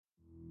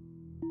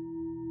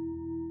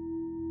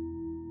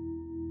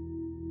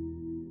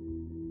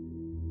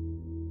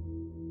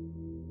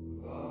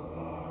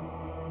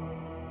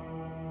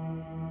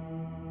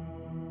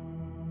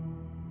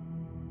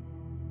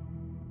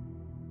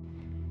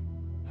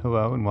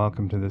Hello and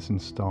welcome to this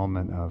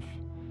installment of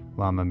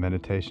Lama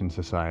Meditation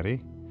Society.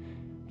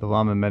 The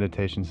Lama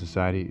Meditation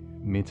Society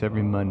meets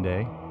every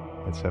Monday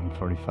at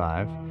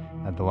 7:45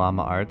 at the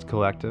Lama Arts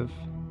Collective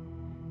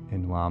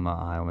in Lama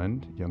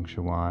Island, Yeung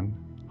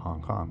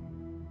Hong Kong.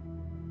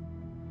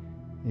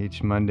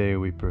 Each Monday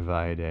we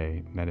provide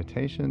a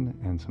meditation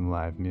and some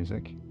live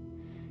music,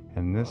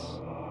 and this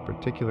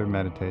particular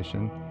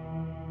meditation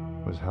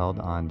was held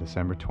on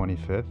December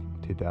 25th,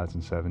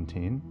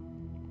 2017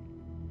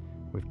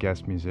 with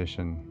guest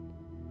musician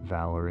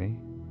Valerie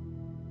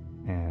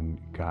and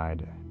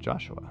guide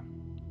Joshua.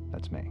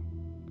 That's me.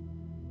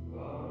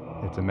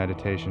 It's a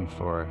meditation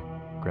for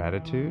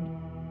gratitude,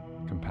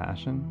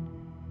 compassion,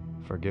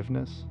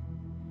 forgiveness,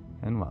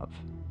 and love.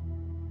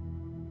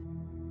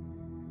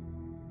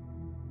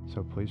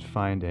 So please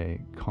find a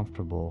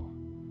comfortable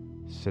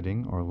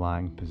sitting or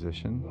lying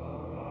position,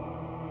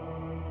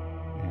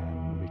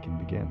 and we can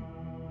begin.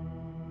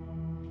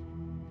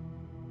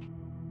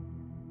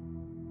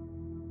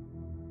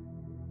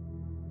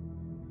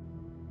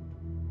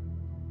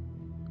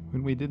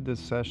 When we did this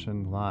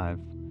session live,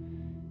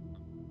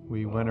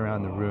 we went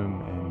around the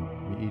room and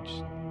we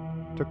each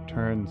took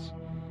turns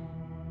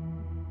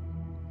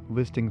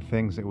listing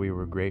things that we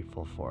were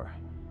grateful for,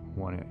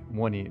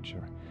 one each.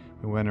 Or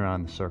we went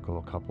around the circle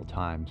a couple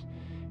times,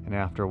 and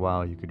after a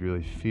while you could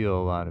really feel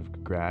a lot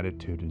of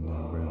gratitude in the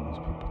room as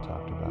people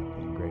talked about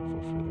being grateful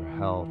for their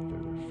health or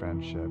their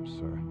friendships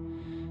or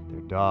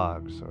their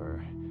dogs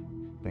or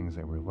things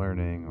they were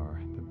learning or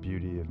the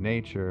beauty of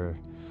nature.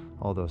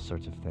 All those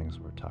sorts of things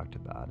were talked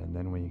about, and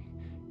then we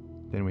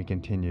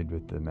continued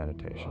with the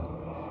meditation.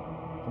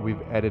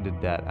 We've edited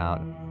that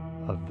out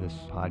of this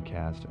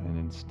podcast, and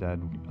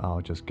instead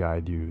I'll just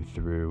guide you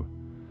through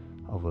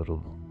a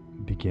little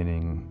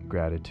beginning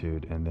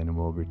gratitude, and then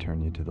we'll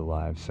return you to the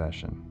live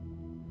session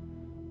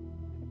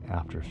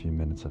after a few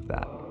minutes of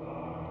that.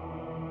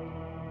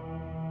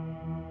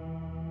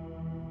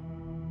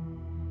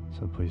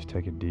 So please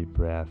take a deep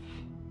breath.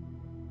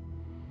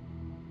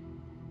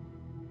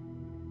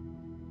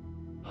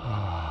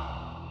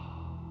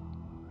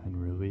 And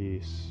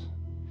release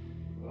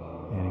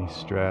any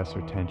stress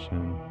or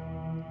tension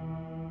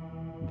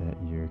that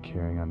you're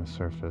carrying on the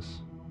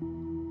surface,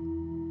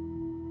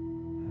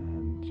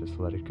 and just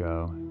let it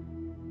go.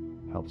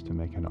 Helps to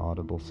make an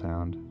audible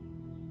sound.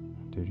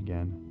 Do it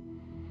again.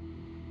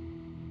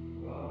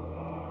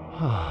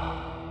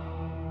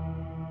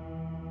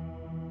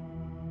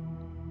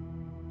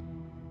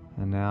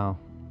 And now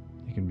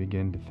you can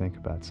begin to think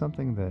about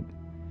something that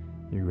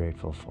you're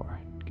grateful for.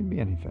 It can be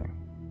anything.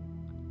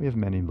 We have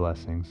many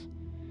blessings.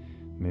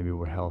 Maybe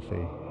we're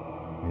healthy.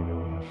 Maybe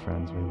we have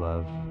friends we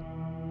love.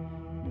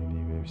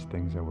 Maybe there's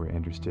things that we're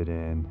interested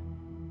in.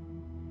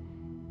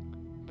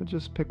 But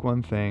just pick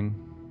one thing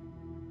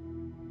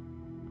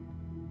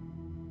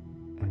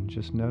and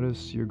just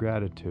notice your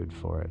gratitude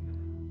for it.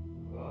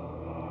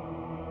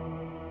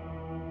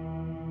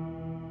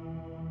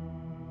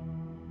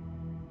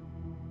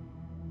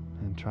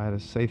 And try to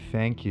say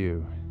thank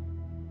you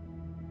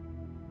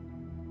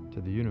to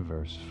the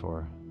universe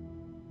for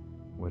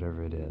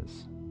whatever it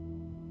is.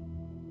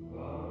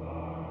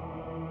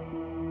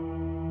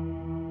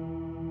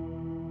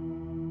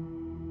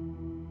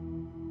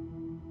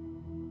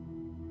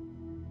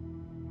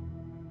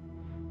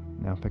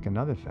 Now pick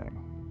another thing.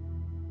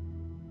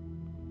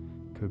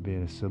 Could be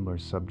a similar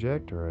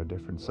subject or a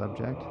different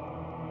subject.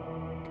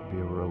 Could be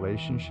a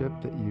relationship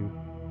that you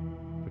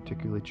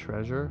particularly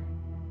treasure,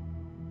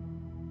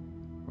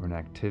 or an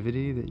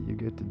activity that you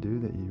get to do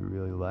that you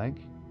really like.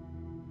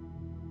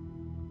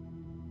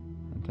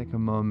 And take a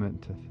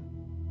moment to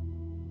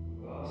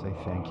say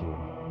thank you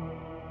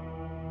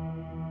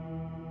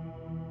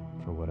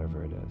for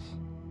whatever it is.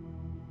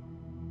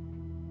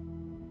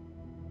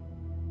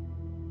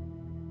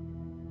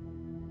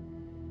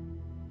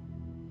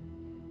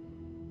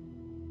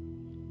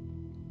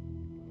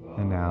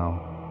 And now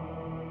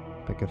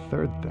pick a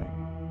third thing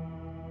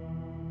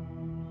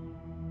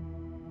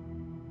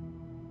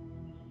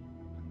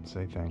and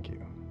say thank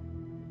you.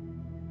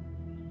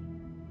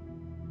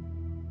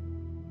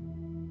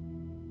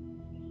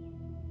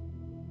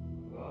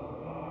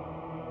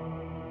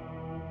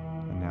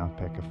 Now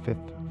pick a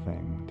fifth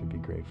thing to be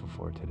grateful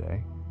for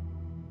today.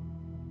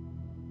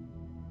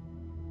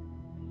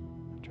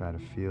 Try to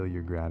feel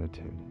your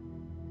gratitude.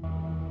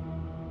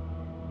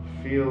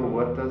 Feel,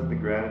 what does the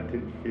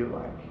gratitude feel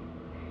like?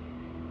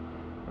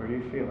 Where do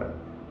you feel it?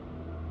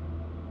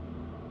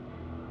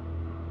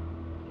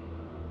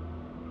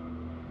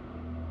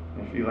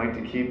 If you like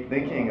to keep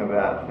thinking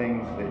about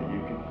things that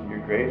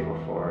you're grateful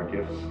for,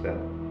 gifts that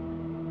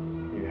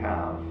you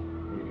have,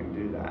 you can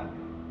do that.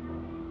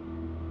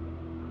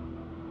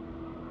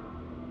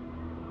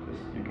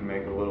 You can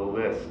make a little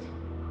list.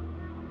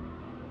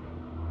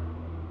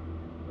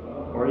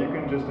 Or you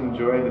can just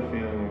enjoy the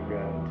feeling of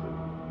gratitude.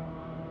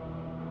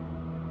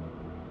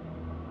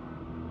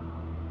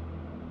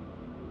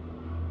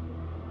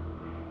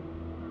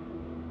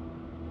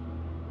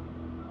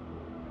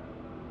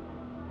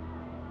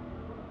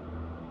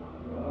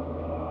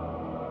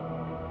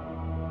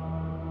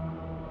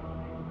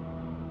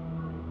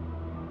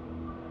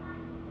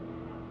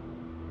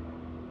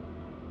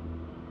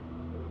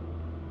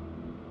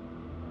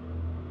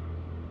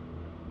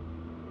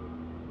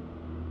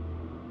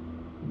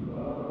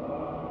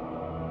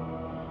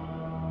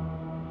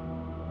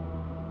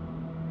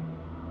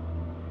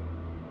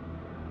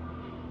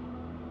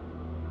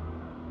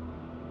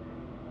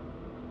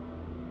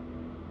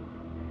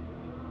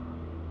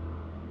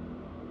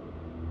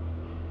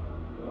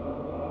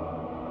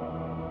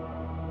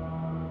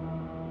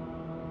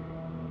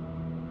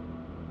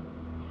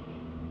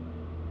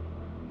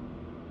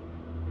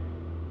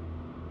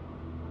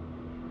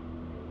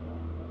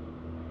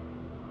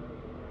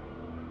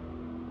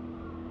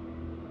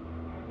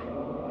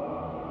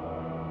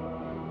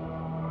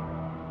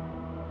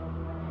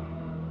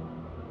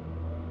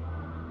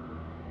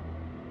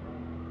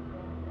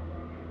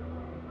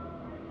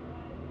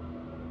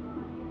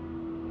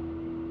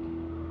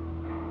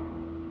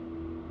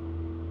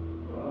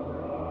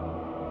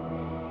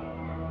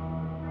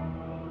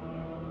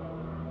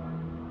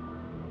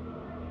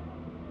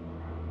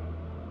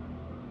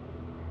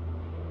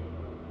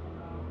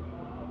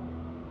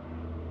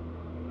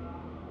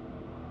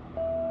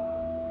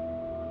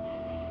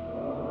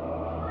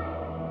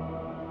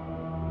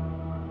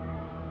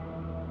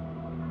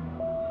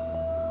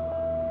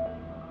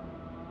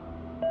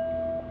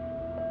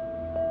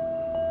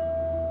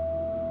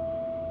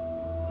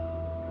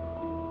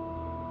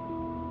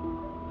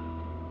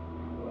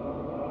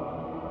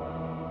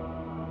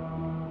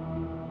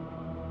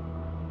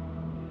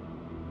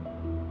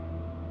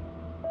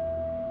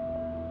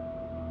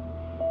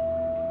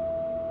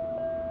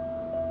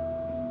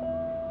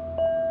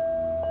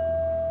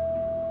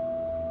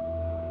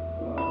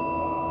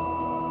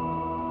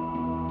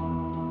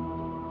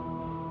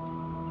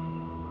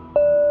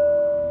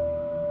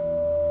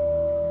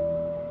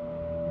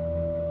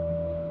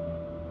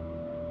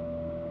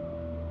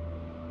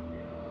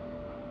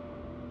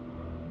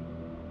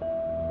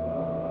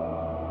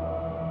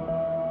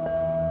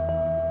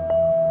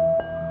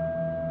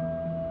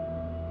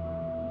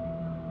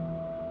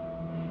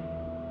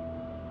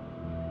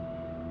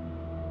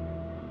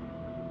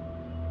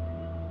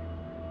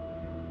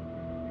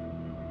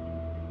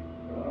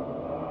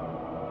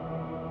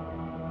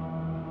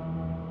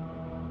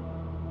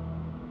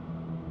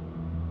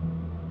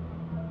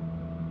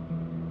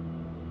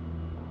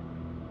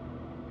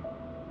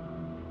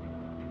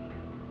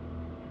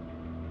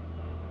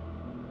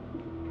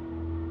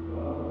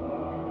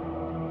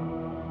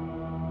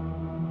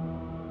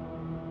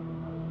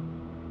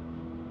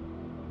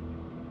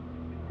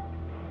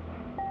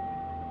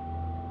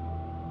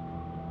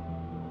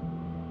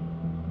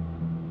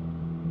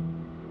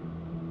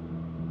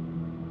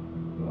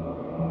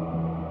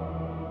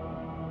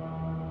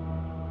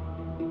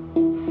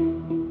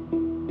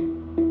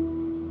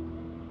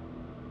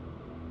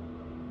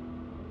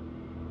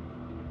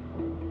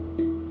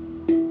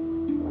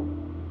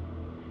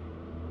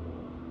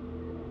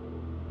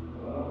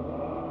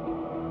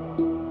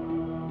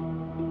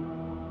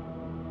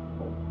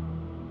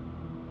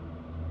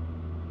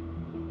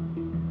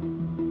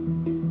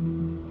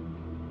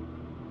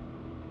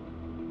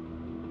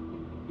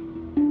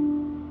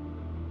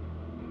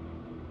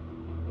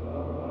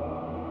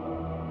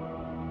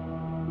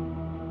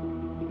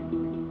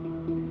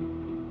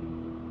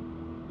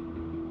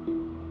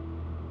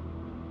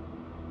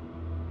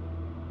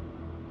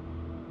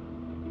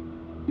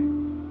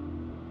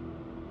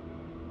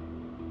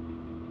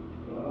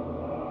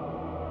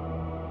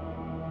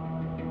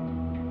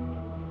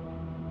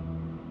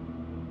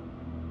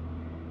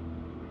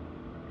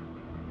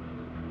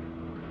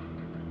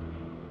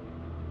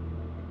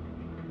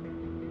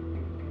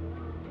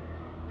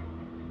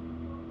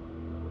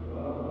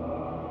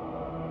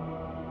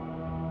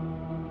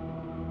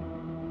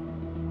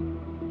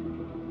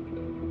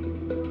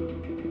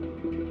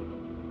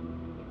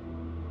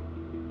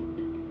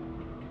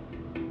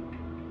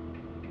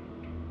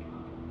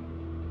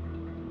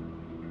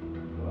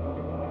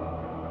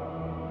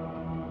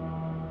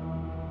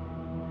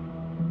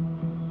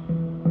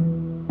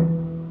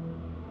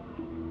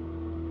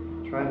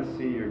 try to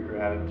see your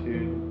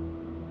gratitude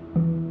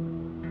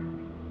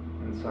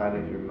inside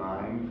of your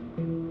mind.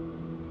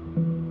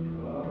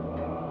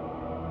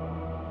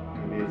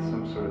 Maybe it's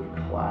some sort of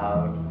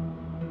cloud,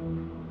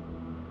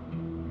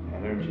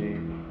 energy.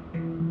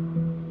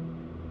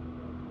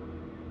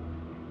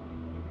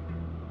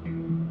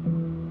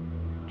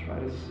 Try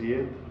to see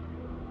it.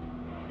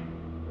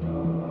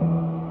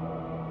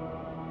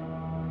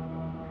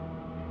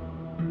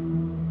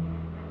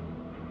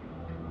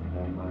 And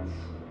then let's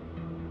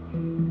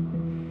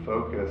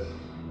focus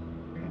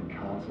and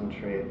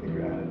concentrate the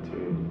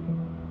gratitude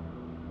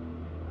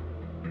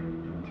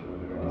into a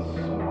very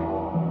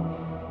small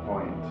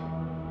point.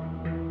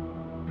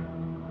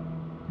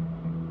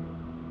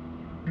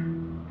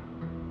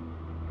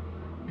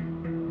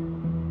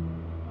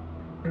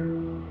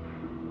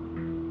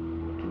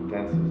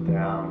 Condenses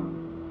down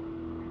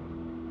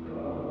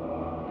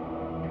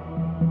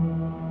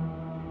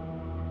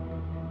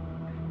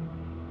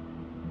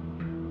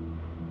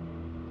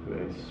to a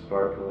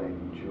sparkling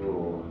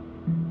jewel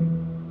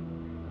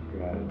of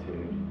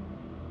gratitude.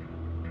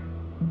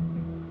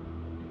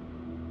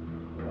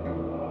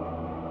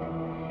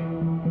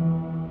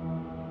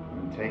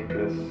 And take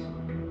this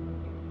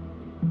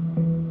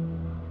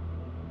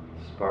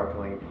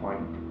sparkling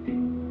point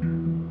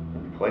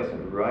and place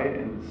it right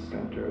in the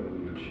center of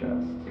your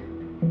chest.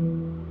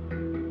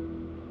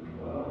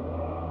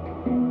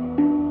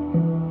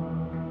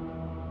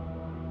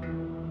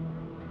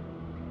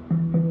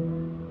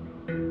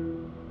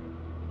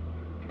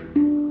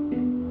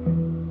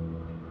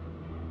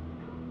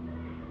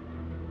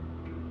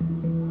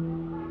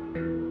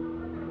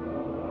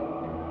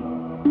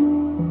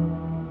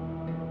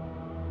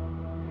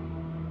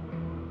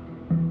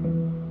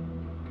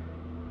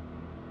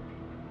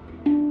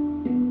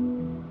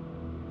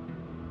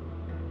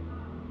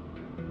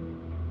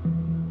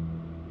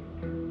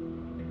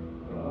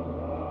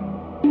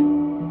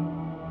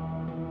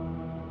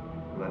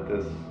 Let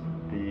this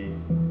be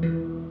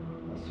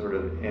a sort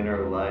of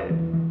inner light.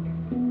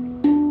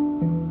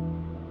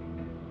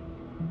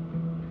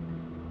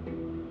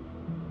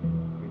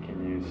 We can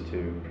use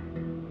to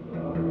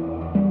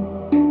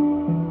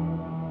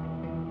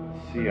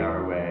see our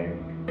way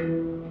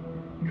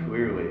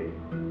clearly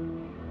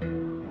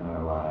in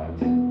our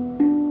lives,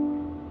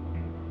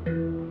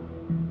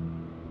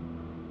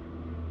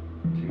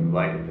 to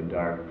light the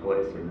dark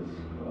places.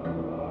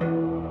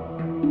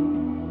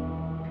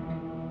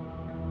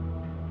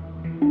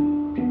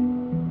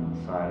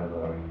 Inside of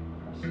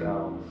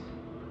ourselves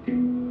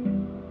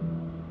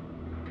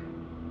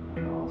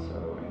and also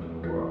in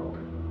the world.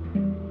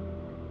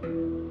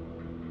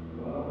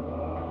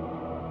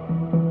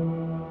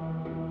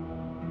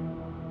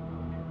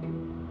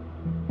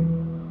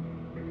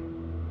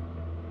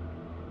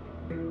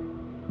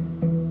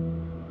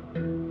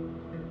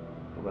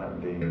 Let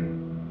the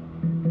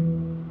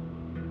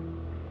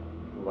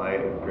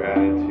light of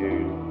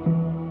gratitude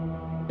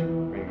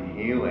bring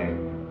healing.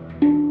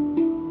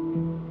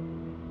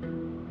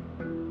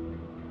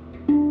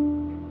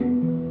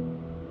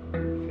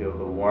 Feel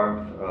the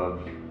warmth of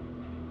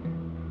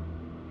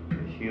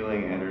the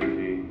healing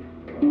energy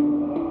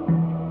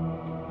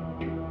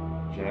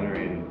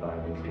generated by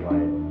this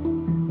light,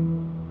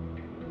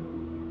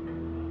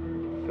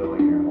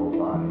 filling your whole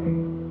body,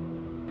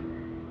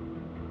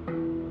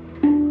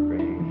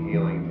 bringing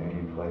healing to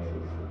any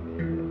places that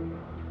need it.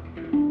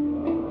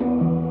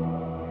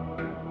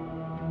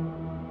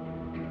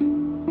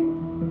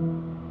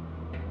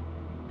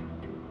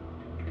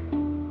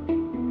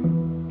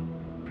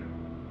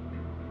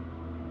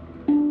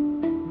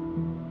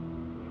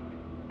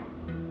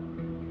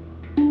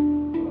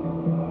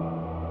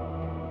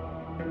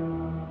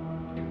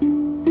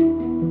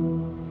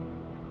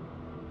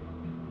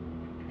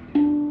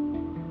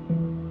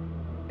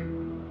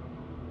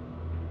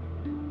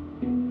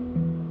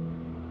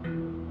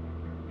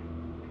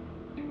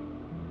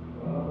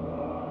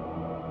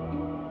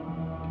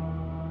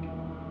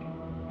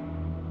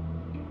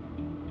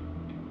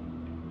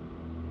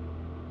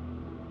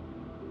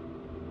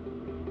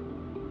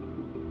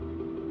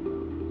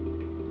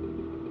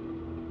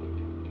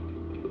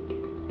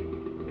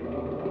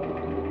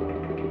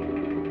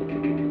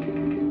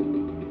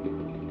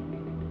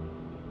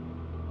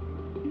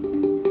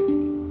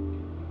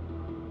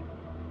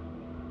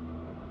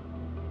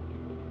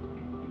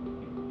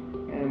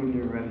 And when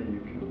you're ready, you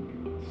can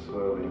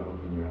slowly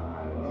open your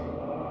eyes.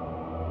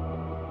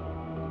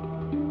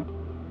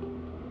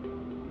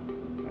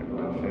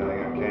 Everyone feeling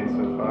okay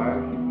so far?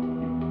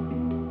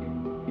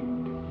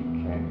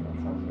 Okay, that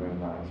sounds very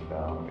nice,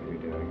 Val, what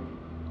you're doing.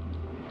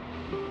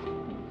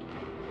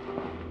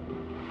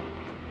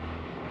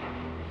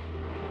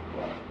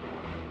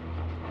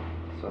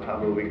 So how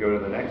about we go to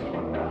the next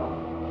one now?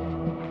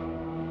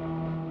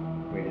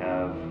 What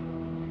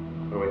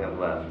do we have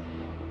left?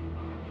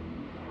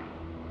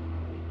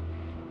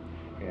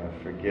 We have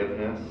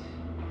forgiveness,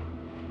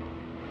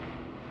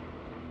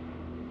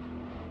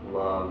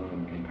 love,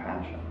 and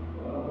compassion.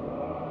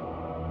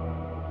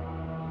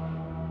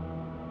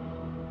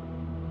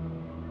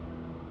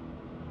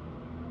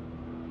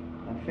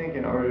 I think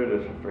in order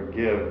to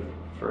forgive,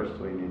 first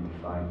we need to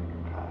find the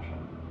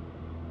compassion.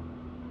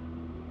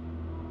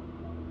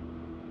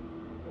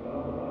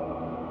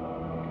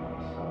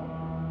 So,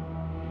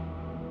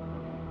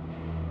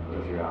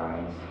 close your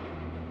eyes.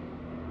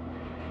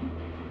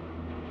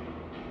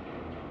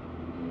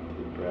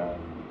 Deep breath.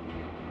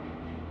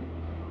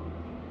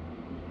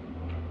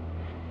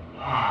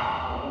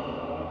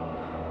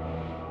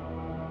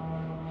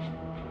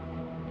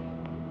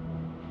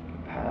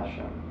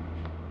 Compassion.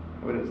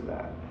 What is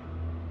that?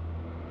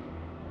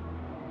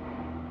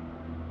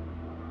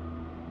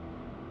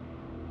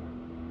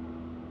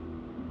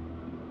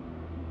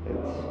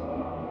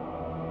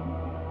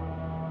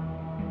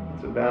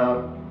 It's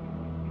about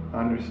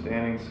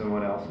understanding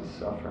someone else's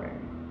suffering.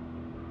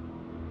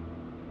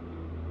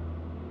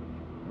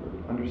 Or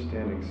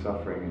understanding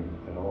suffering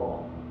at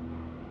all.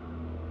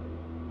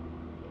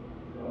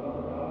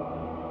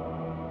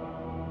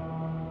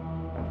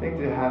 I think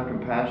to have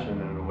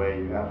compassion in a way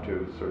you have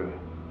to sort of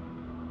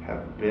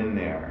have been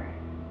there.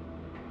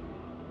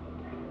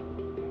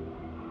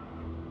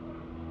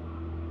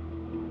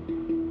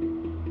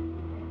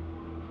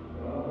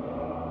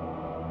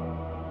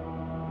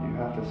 You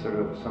have to sort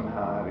of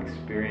somehow have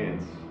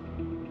experience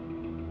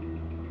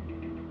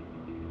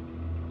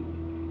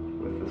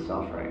with the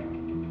suffering.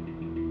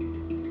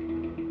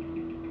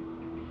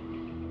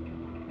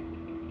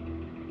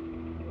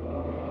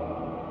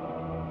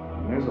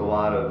 And there's a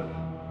lot of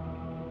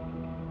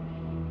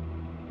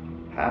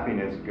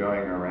happiness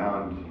going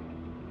around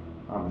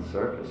on the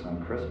surface on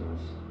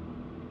Christmas.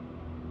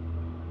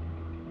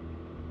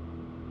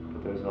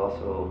 But there's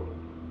also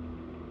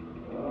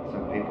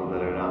some people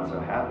that are not so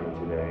happy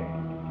today.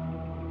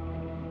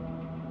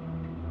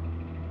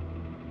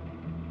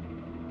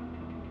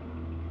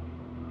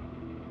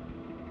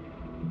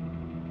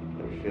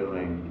 They're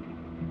feeling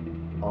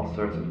all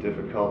sorts of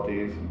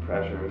difficulties and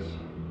pressures.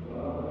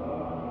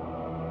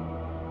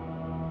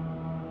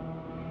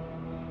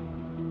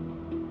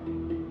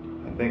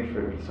 I think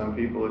for some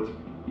people it's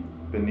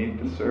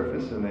beneath the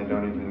surface and they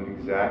don't even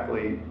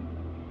exactly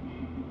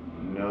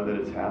know that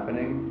it's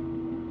happening.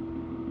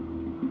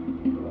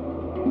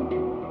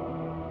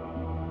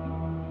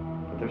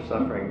 But they're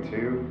suffering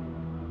too,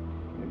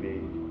 maybe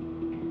in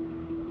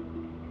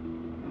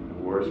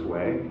a worse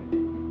way.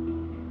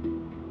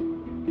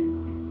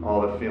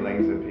 All the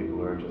feelings that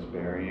people are just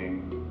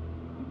burying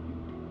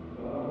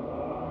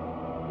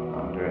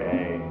under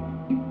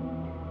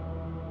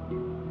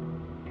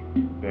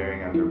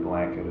a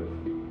blanket of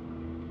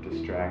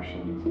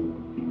distractions and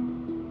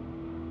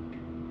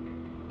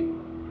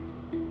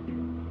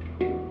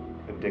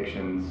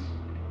addictions,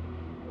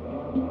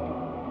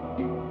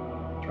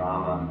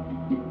 drama.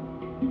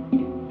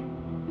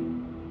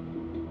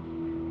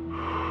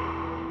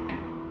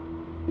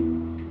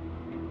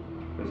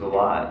 There's a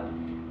lot,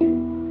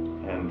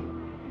 and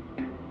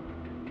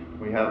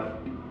we have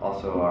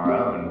also our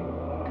own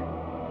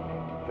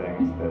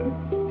things that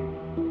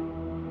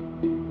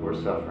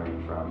we're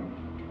suffering from.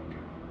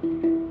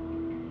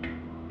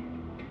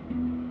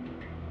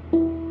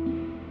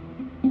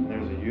 And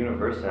there's a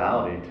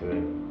universality to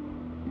it.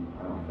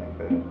 I don't think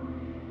that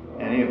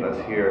any of us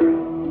here,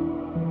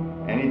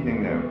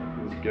 anything that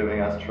is giving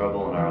us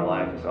trouble in our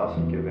life is also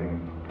giving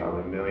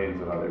probably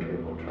millions of other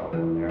people trouble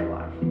in their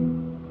life.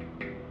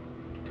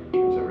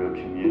 There's a real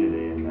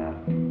community in that.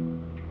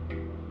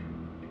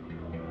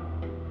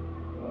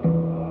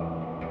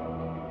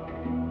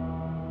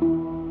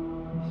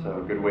 So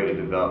a good way to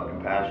develop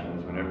compassion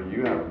is whenever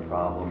you have a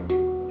problem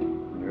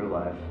in your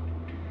life,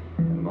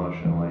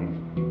 emotionally,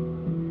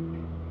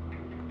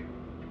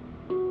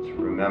 to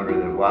remember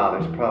that, wow,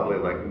 there's probably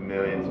like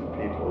millions of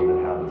people that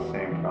have the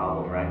same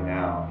problem right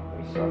now.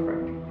 They're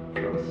suffering,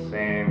 feel the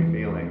same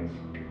feelings.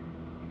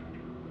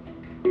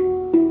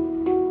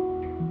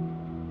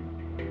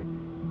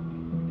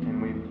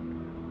 And we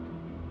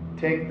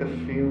take the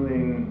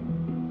feeling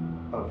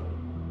of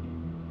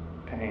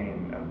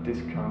pain, of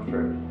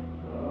discomfort,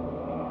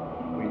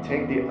 we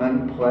take the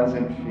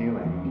unpleasant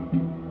feeling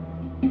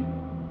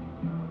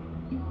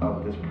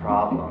of this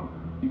problem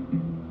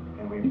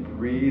and we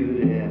breathe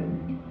it in.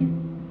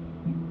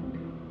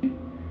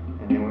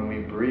 And then when we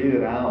breathe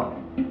it out,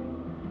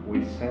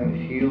 we send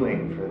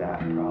healing for that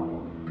problem.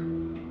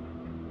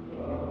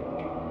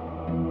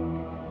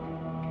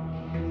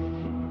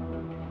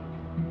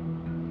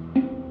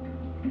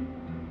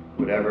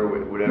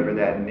 Whatever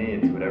that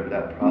needs, whatever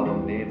that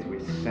problem needs, we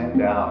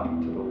send out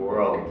to the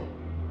world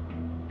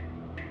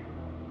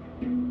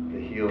the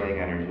healing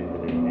energy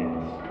that it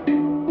needs.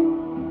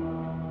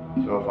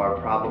 So if our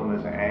problem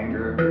is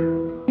anger,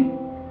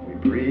 we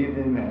breathe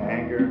in the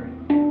anger,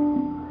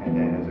 and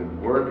then as a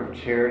work of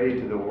charity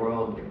to the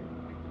world,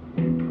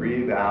 we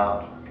breathe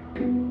out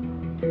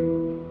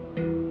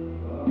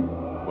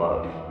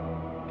love.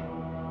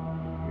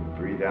 We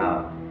breathe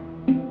out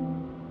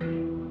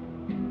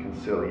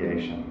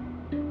conciliation.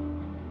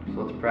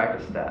 So let's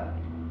practice that.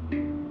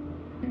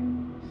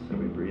 So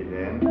we breathe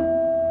in.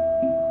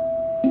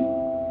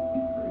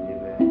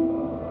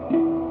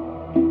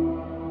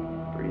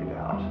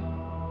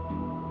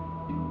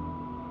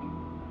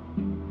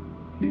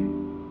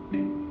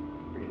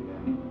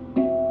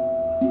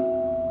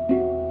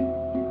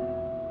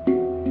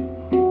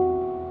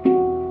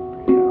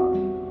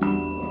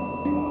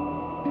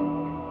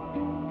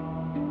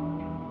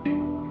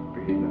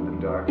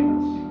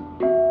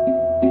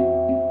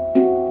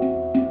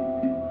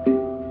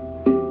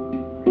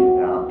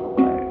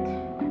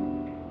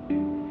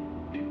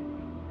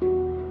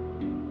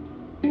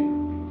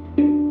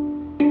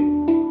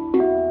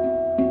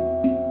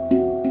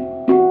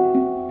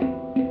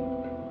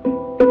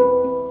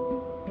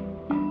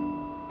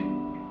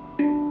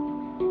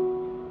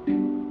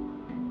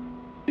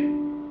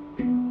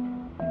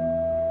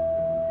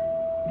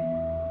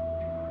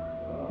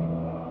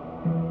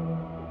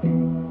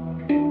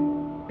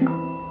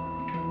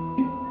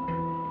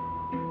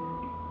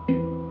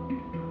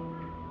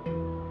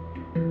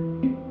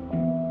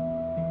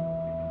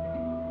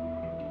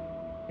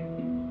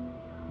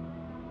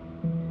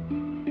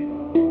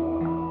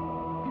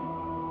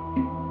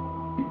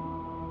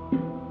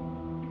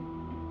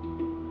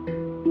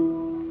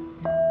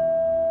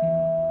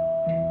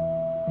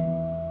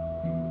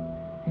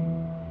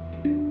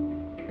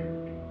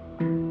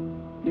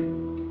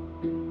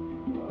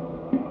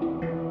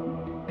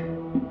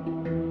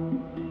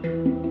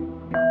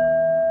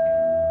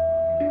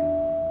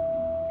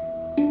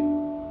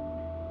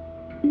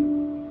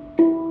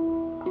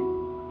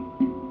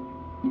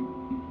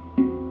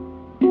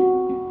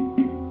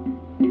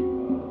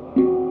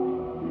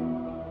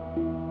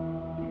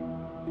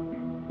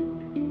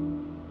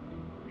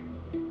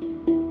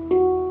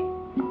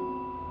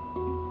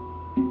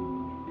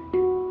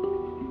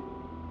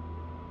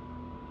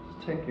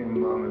 Taking a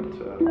moment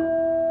to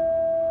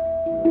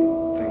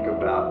think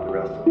about the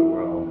rest of the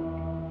world,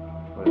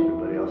 what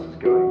everybody else is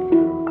going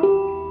through.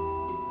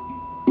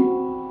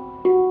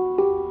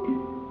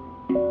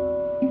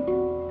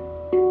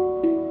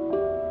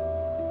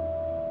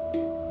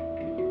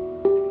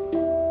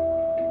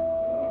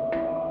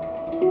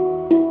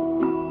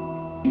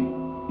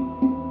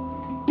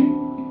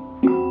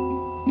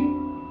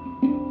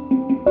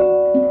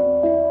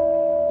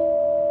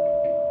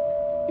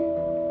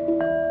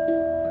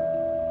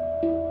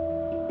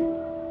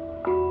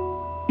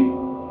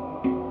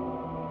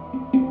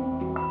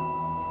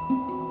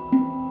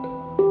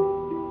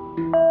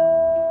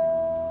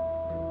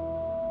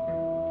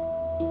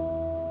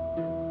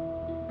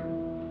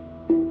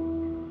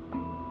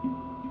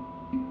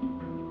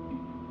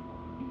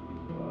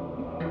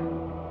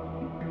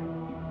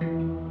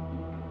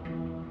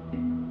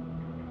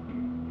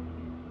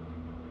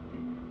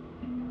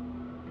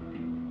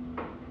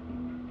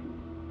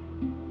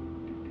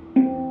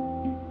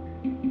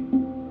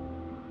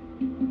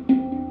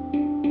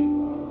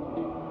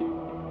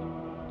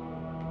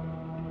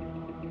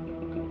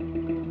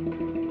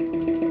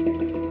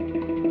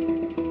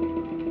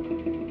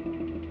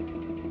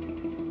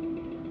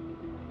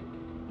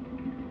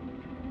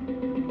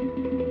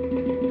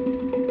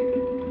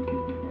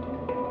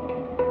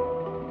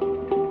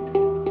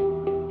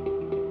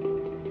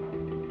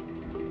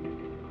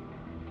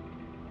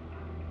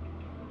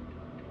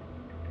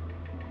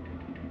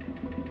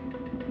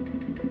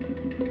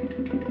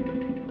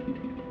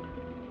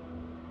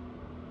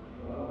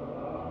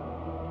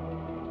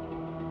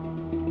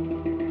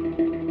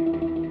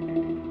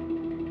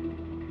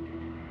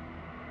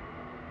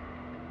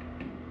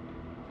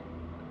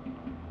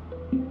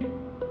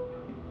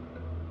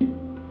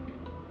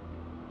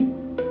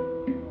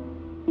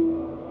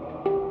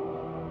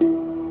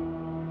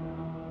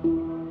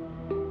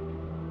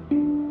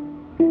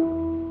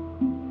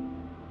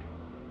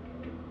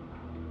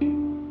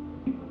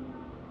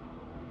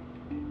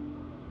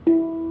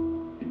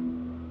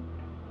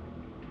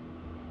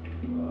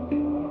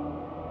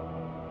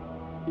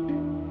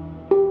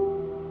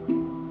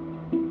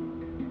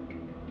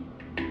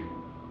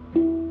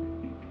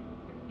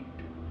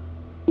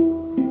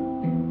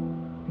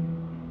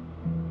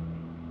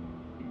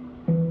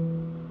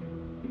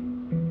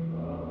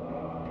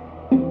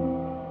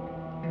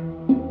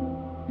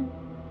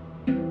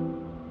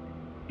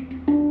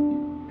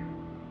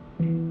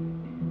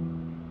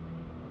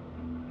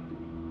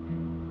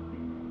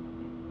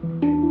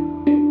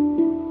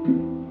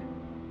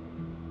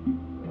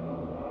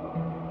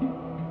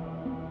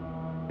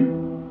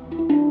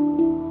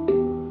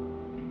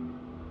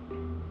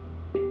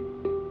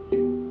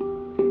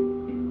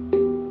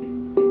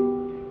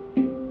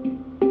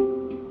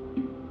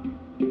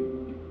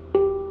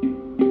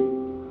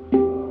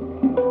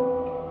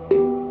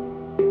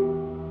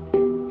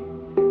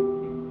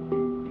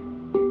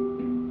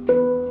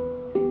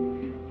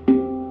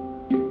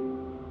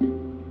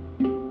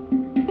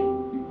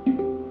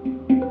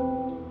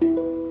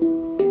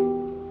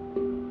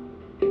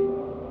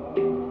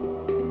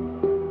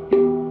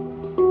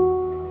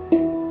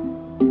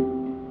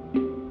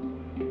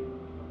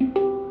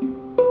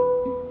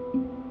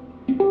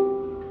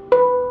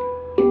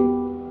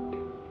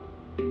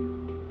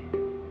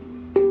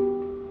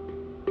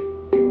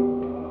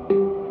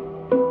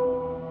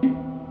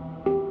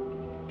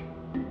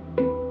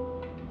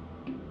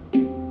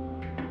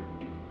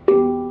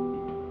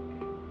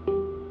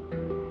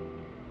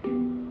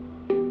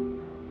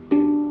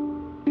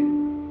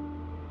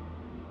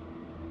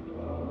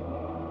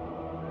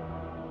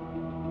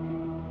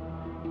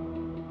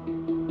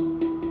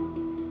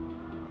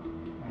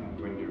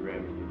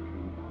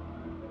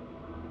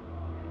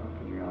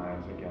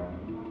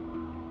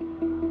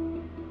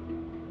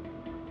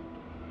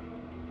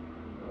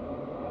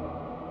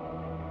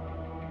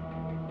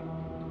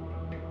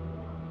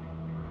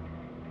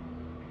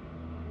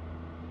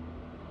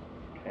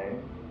 Okay.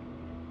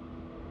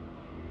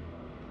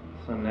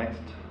 So next,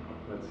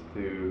 let's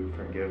do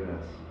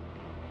forgiveness.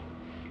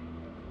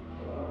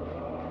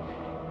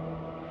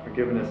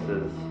 Forgiveness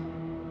is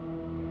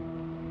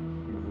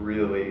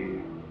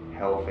really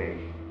healthy.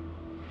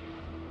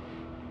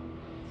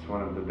 It's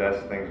one of the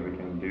best things we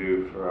can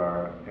do for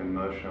our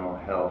emotional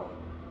health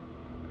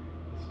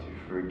is to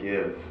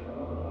forgive.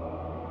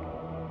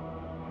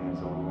 And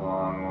there's a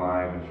long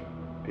line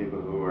of people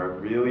who are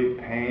really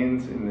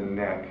pains in the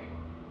neck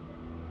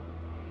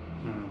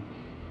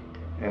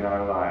in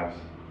our lives.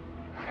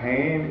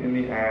 Pain in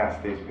the ass,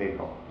 these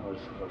people.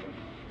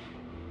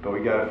 But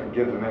we gotta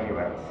forgive them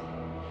anyways.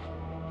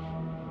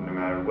 No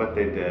matter what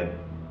they did,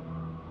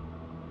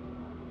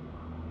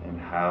 and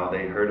how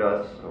they hurt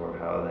us, or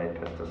how they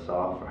pissed us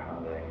off, or how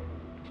they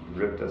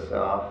ripped us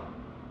off.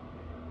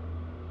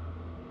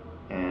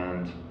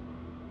 And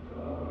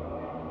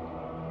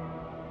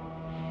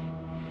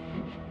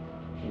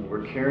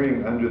we're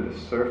carrying under the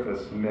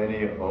surface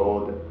many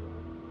old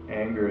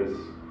angers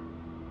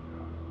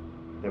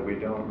that we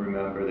don't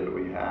remember that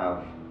we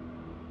have.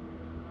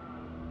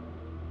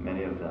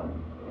 Many of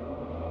them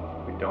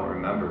we don't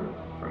remember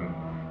from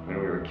when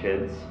we were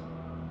kids.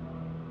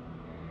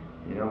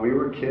 You know, we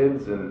were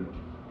kids and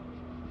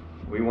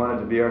we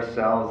wanted to be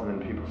ourselves,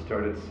 and then people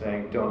started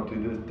saying, don't do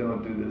this,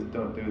 don't do this,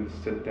 don't do this,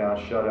 sit down,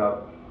 shut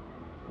up,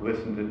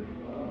 listen to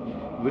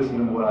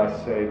what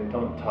I say,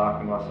 don't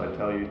talk unless I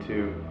tell you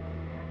to.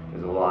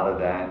 There's a lot of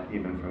that,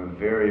 even from a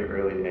very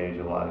early age,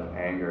 a lot of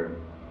anger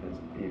that's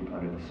deep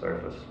under the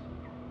surface.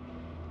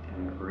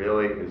 And it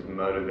really is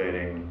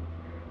motivating.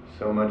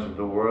 So much of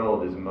the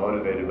world is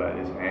motivated by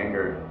this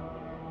anger.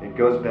 It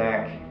goes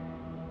back,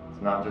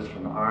 it's not just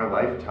from our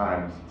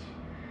lifetimes,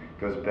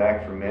 it goes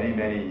back for many,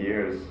 many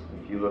years.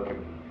 If you look at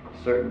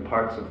certain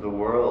parts of the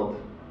world,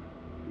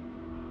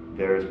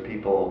 there's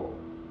people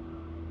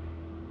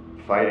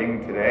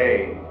fighting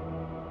today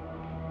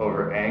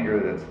over anger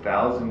that's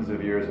thousands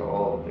of years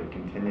old, that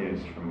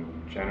continues from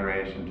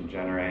generation to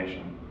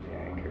generation, the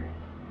anger.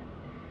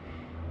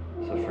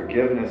 So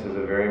forgiveness is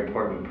a very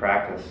important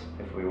practice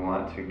if we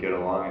want to get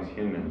along as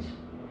humans.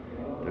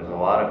 There's a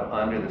lot of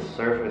under the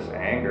surface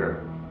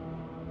anger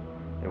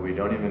that we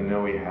don't even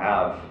know we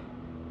have.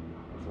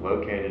 It's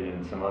located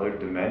in some other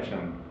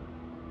dimension,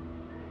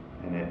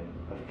 and it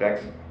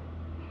affects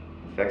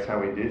how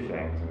we do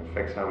things, and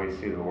affects how we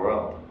see the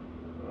world.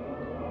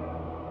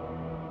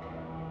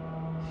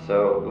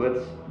 So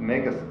let's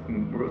make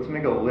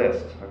a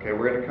list. Okay,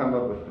 we're going to come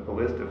up with a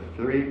list of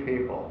 3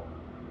 people.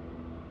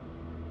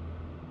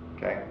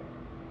 Okay.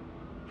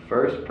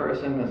 First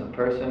person is a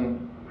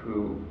person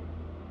who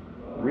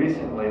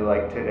recently,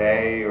 like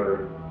today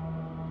or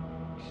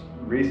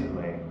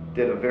recently,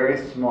 did a very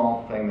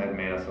small thing that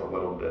made us a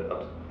little bit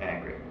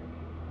angry.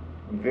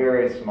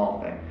 Very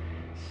small thing.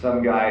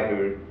 Some guy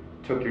who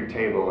took your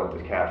table at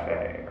the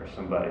cafe, or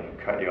somebody who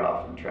cut you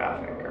off in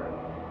traffic, or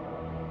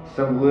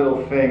some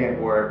little thing at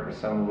work, or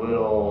some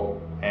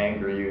little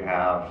anger you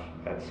have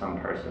at some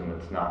person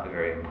that's not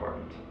very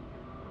important.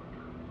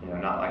 You know,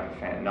 not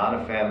like not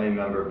a family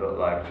member, but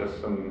like just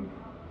some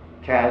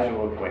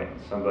casual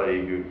acquaintance,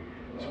 somebody who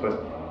is supposed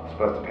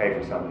to pay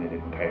for something, they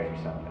didn't pay for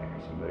something,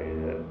 or somebody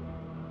that,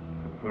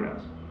 who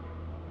knows,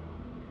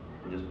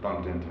 you just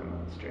bumped into him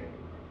on the street.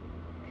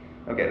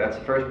 Okay, that's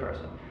the first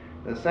person.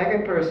 The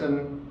second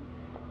person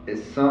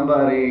is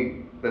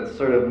somebody that's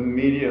sort of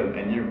medium,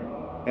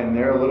 and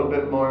they're a little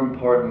bit more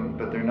important,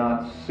 but they're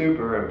not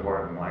super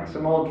important, like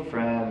some old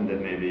friend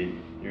that maybe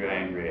you're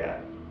angry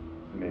at,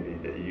 maybe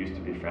that you used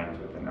to be friends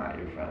with and not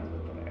you're friends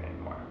with them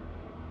anymore.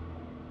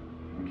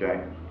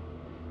 Okay?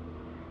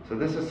 So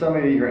this is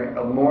somebody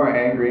you're more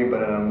angry,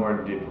 but on a more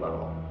deep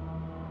level.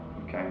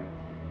 Okay?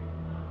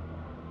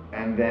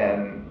 And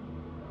then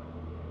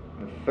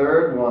the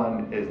third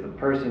one is the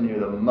person you're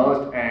the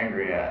most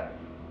angry at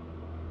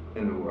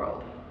in the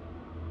world.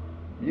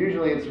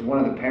 Usually it's one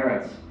of the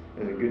parents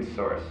is a good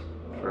source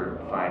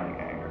for finding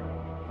anger.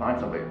 Find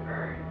something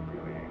you're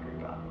really angry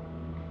about.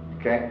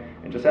 Okay?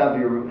 And just have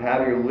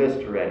your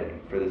list ready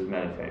for this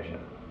meditation.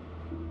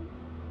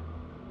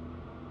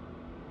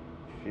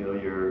 Feel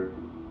your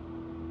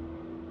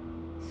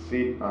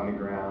feet on the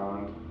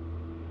ground,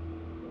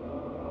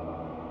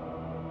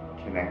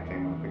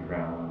 connecting with the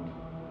ground.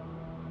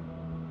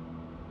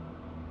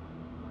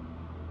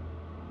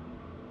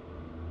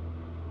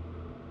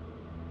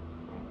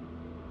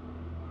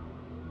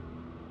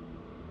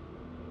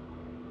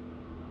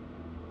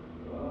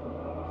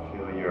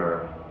 Feel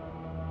your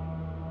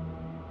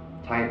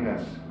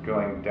tightness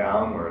going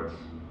downwards.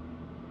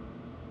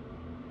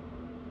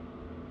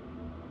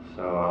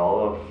 So all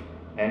of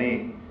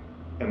any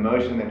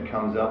emotion that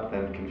comes up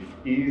then can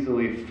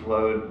easily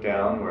flow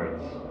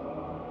downwards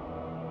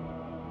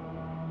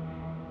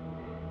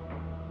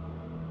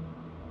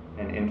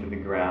and into the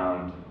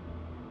ground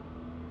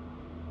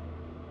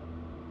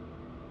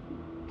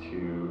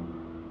to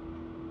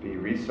be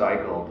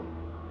recycled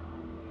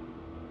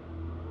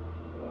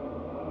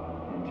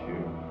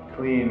into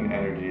clean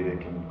energy that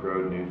can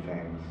grow new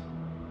things.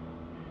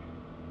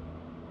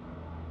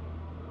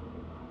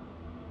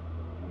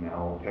 And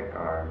now we'll pick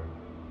our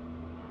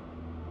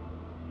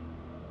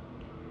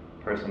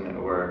person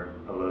that we're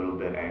a little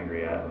bit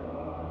angry at,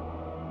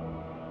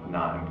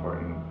 not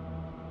important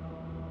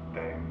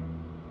thing.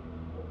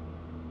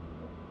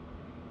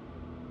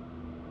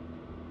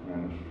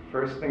 the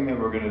first thing that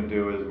we're going to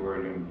do is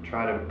we're going to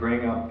try to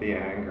bring up the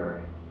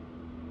anger.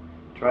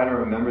 Try to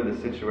remember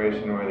the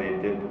situation where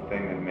they did the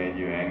thing that made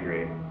you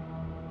angry.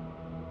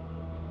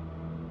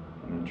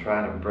 And then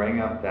try to bring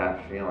up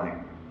that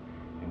feeling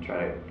and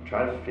try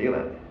to feel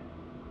it.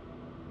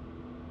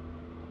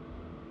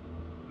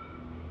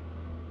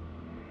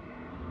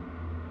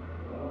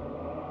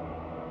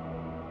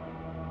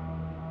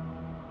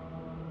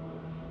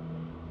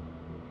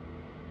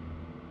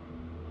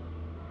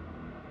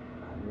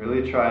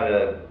 Really try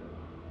to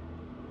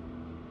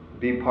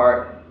be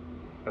part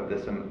of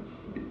this,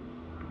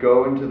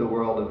 go into the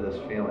world of this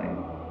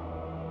feeling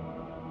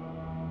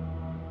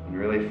and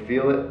really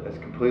feel it as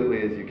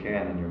completely as you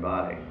can in your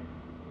body.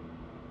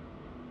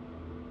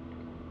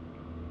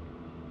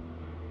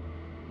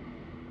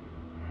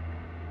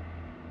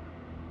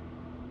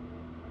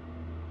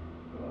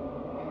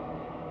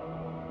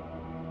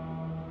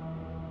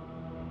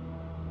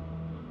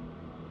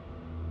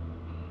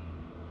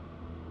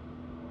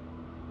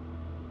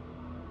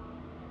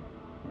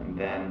 And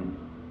then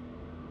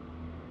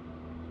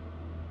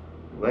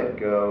let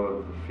go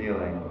of the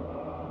feeling,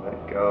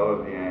 let go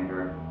of the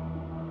anger,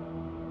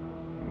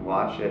 and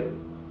watch it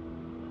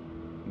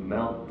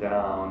melt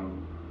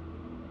down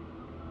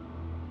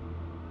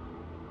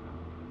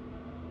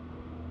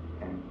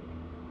and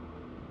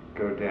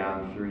go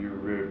down through your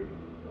root.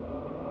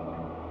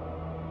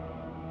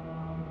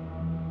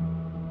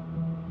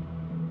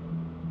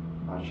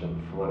 Watch it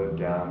flow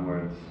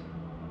downwards.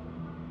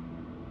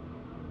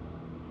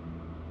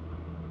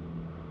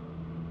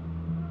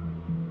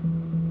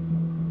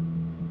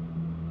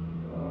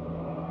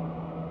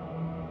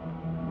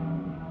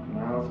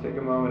 Take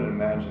a moment and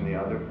imagine the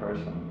other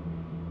person.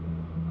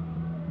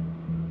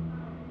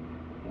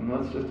 And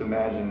let's just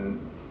imagine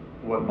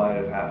what might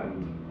have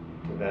happened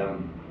to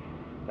them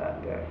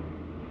that day.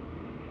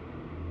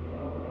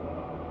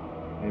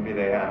 Maybe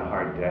they had a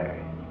hard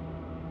day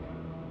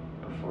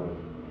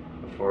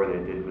before they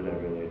did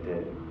whatever they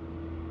did.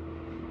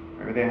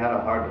 Maybe they had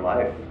a hard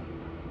life.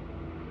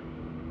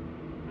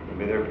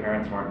 Maybe their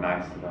parents weren't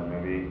nice to them.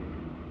 Maybe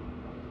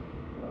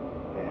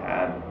they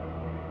had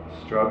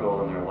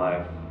struggle in their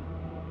life.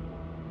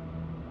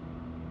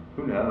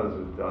 Who knows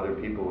with the other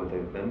people what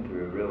they've been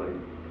through, really.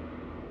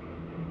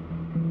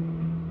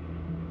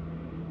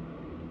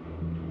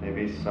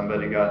 Maybe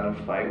somebody got in a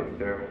fight with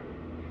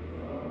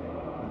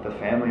a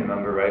family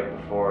member right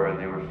before, and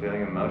they were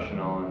feeling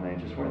emotional, and they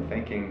just weren't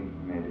thinking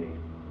maybe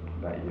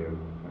about you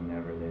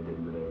whenever they did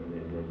whatever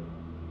they did.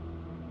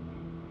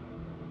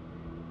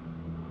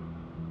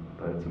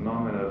 But it's a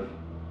moment of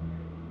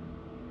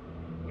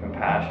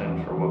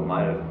compassion for what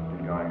might have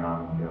been going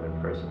on with the other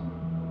person.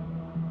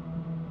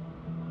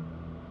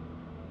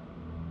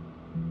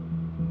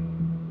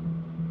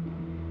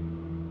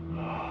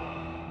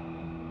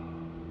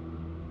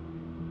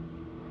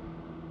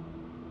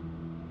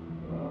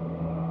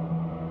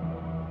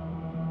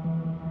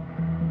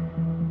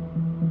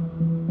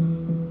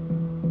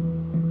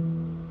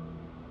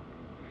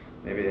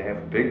 Maybe they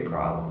have big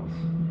problems,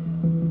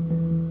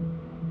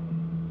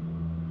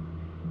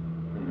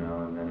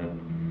 and then it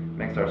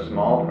makes our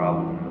small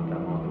problem with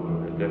them look a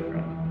little bit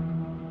different.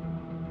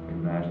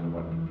 Imagine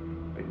what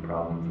big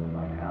problems they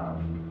might have.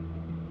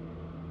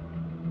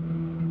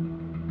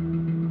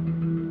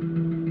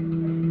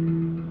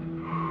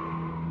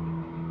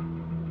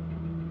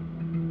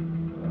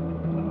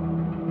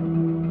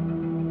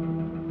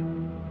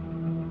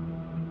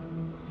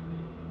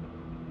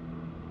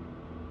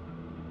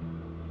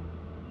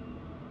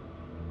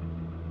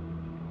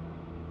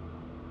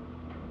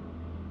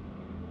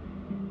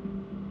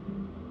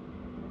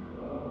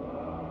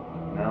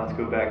 Now let's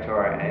go back to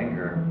our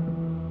anger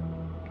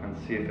and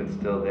see if it's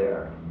still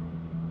there.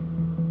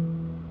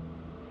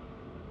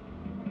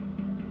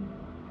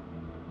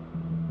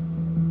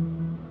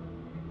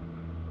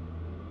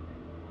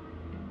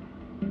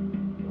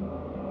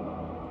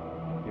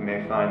 You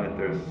may find that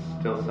there's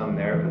still some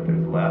there, but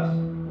there's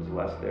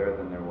less there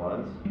than there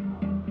was.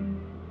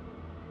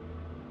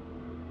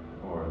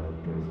 Or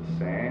that there's the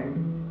same.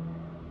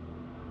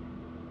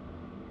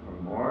 Or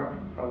more.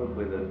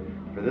 Probably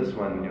for this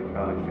one, you'll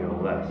probably feel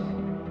less.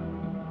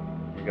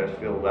 You guys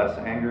feel less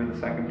anger the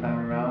second time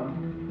around?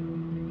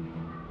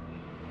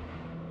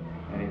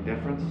 Any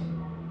difference?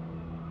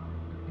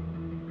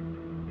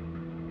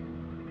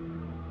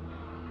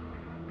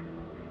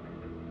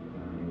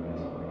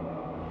 Anyways,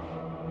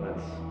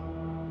 let's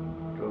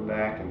go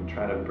back and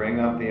try to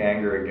bring up the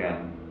anger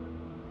again.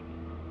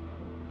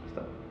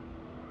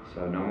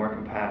 So no more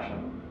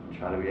compassion.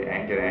 Try to get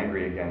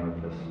angry again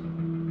with this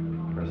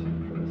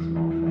person for this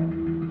small thing.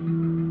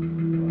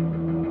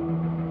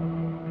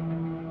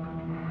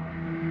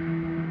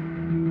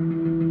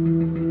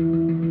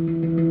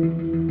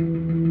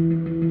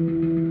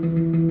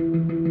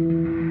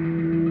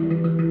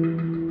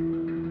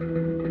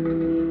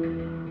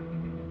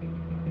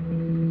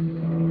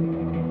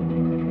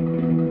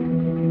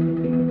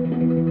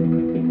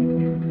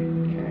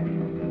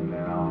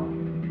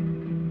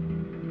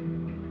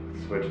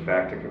 Switch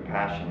back to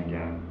compassion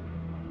again.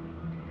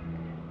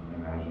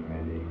 Imagine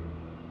maybe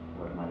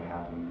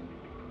happened,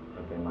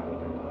 what they might have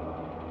been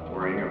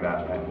worrying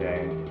about that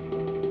day,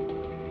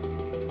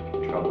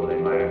 trouble they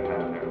might have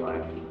had in their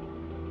life.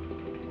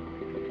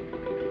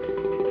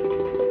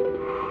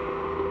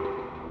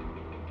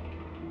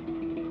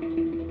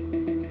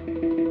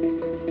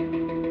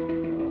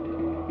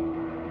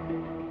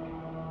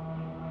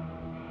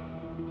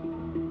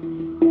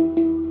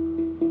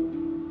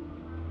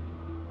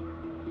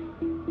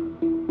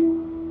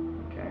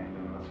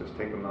 Just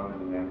take a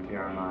moment and empty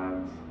our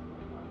minds,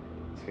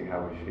 see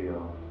how we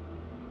feel.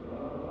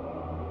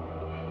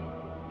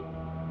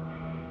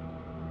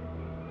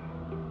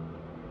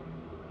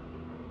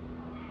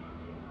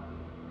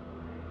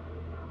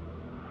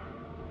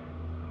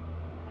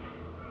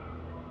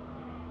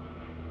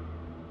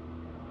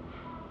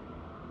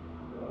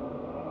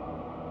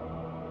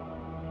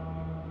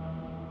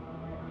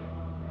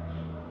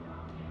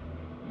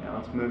 Now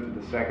let's move to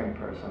the second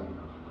person,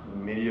 the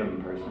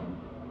medium person.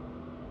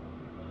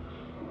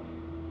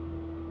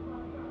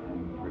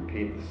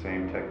 Repeat the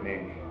same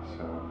technique.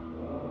 So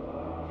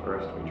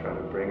first we try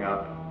to bring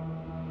up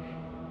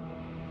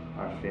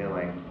our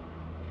feeling,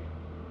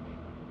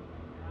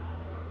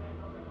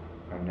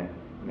 our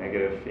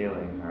negative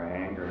feeling, our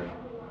anger,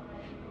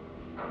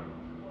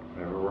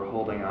 whatever we're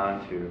holding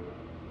on to.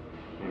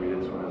 Maybe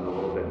this one is a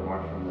little bit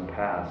more from the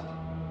past.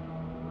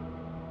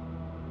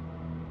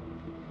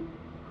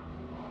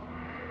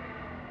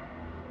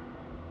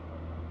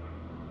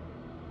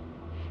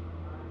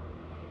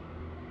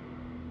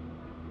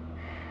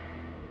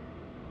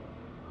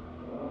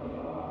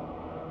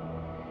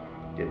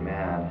 Get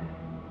mad.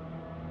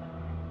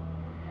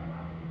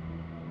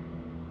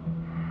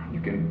 You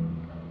can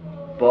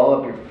ball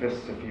up your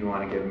fists if you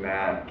want to get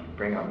mad,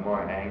 bring up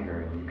more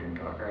anger, and you can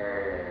go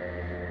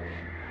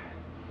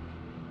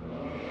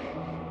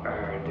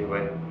do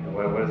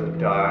what does a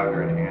dog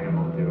or an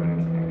animal do when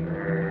it's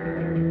angry?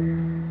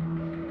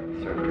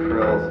 Sort of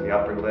curls the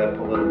upper lip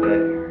a little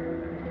bit.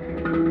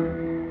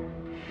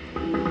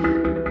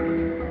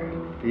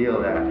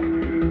 Feel that.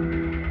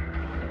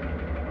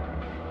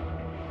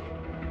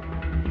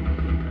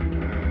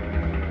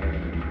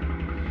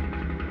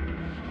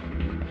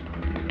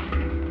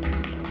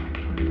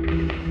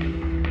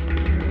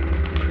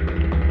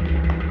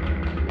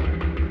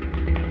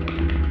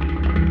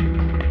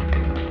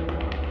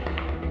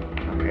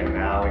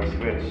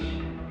 Switch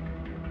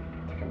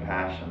to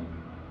compassion.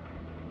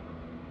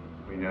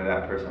 We know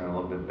that person a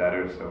little bit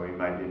better, so we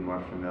might be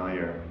more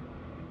familiar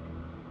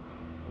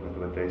with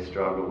what they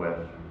struggle with.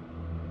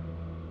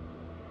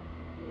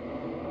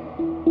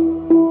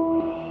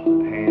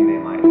 The pain they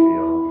might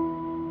feel.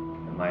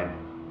 It might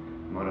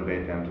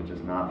motivate them to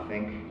just not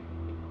think.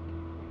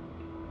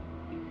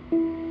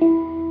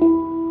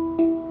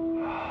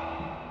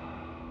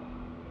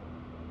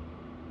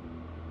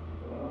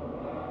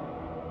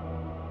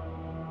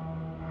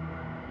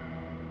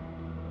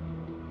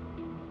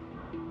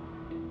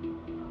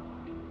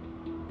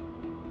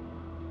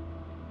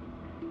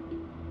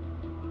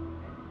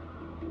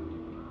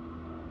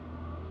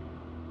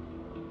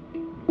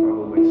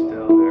 Probably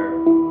still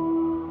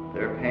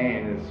their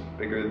pain is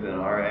bigger than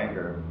our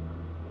anger.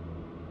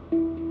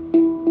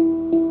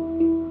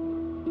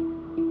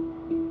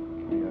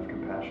 We have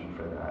compassion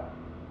for that.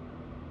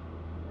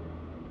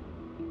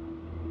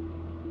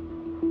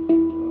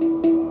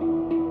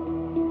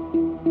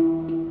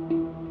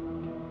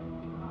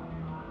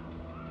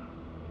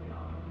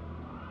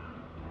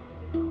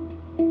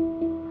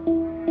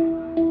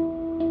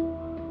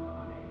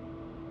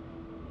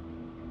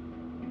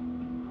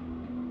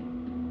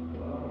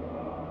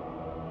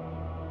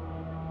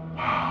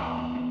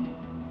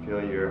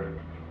 Feel your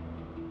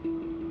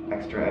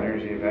extra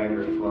energy of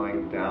anger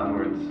flowing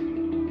downwards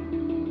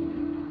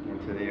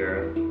into the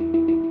earth.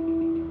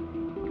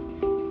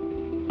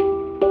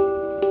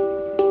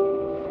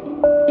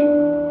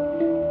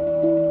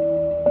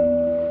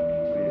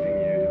 Leaving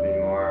you to be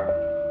more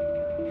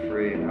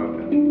free and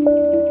open.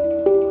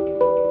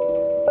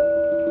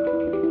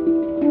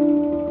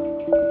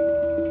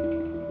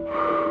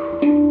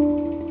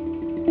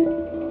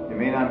 You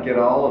may not get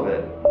all of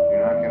it.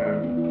 You're not going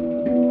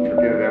to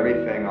forgive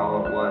everything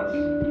all at once,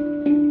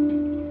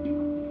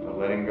 but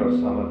letting go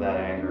some of that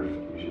anger,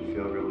 you should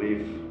feel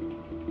relief.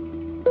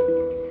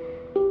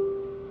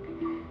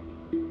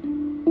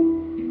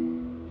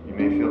 You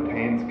may feel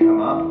pains come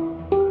up.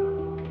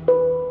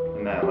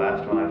 In that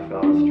last one, I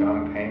felt a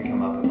strong pain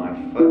come up in my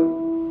foot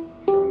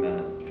for a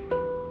minute.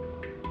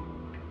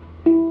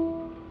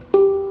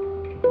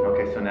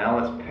 Okay, so now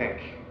let's pick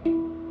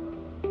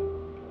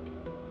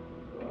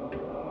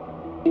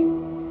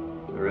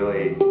the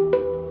really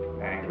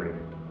angry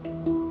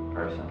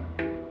person.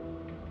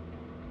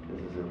 This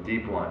is a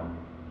deep one,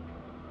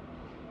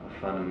 a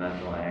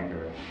fundamental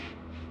anger.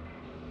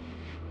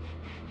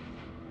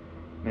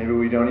 Maybe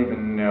we don't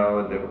even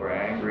know that we're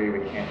angry,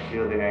 we can't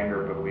feel the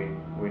anger, but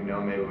we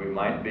know maybe we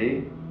might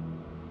be,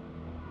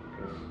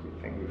 because we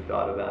think we've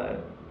thought about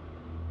it.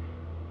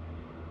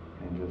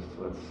 And just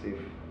let's see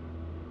if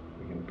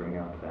we can bring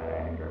up that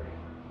anger.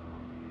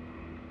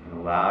 And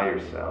allow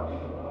yourself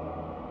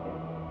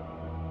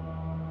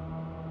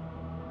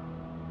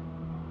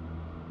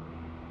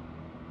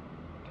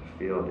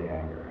feel the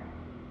anger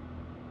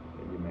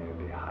that you may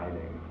be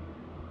hiding.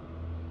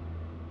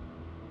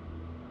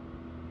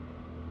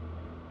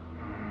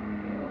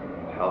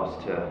 It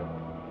helps to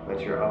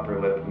let your upper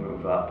lip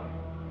move up.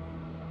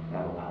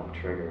 That'll help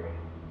trigger.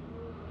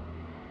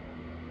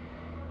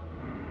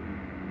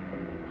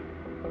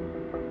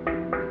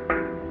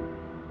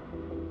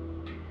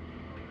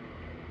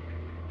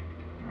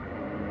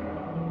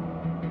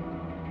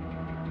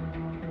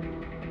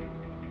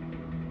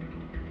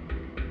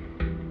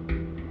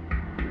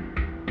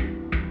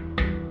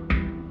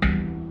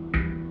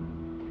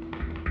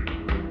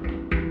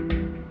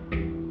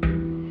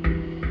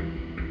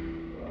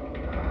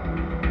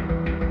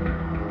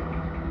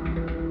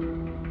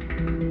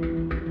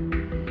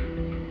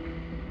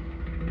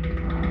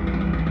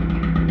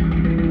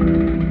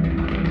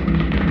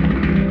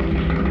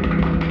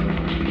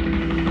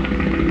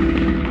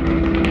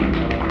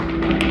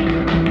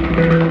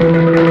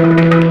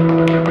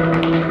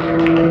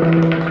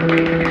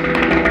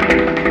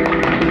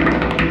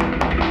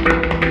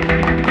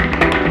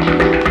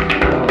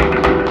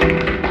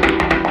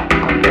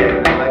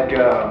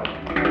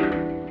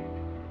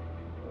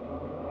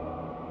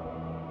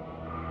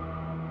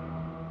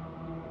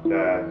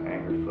 That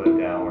anger flow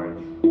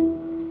downwards.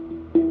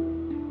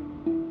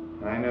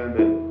 And I know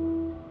that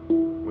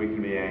we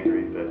can be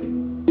angry, but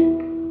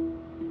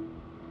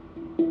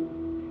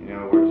you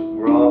know,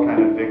 we're all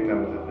kind of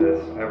victims of this.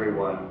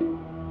 Everyone's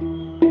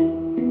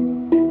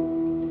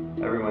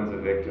a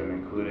victim,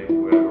 including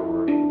whoever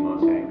we're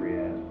most angry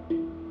at.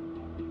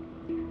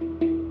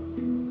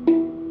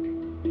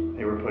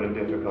 They were put in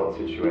difficult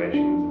situations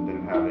and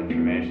didn't have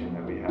information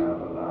that we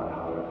have about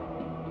how to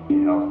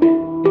be healthy.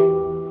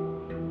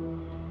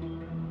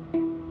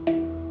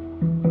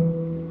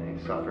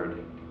 Suffered,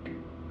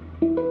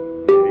 maybe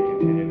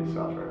continue to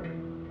suffer.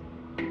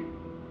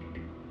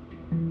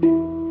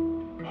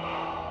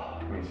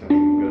 We send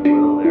some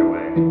goodwill their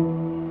way.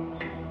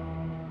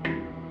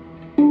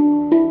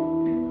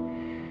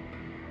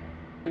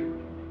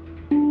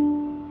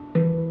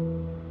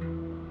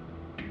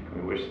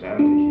 We wish them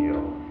to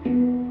heal.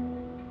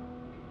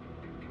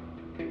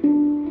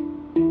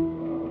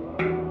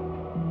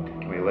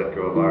 We let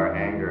go of our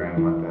anger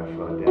and let that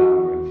flow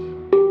downwards.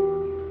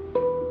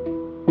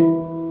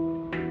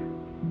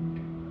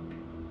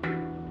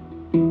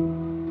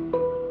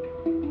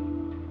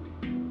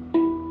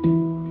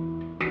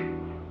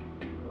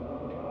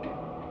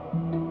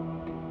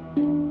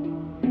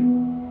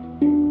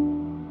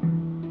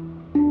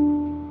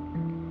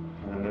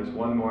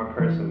 One more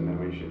person that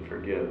we should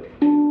forgive,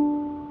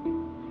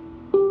 and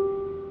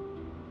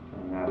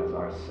that is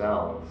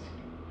ourselves.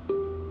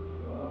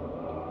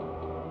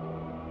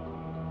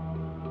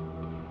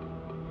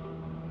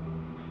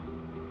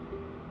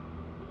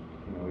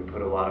 You know, we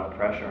put a lot of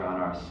pressure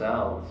on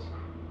ourselves,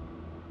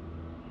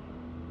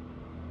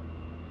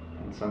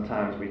 and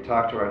sometimes we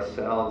talk to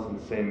ourselves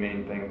and say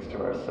mean things to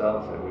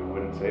ourselves that we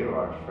wouldn't say to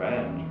our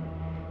friend,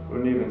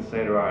 wouldn't even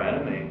say to our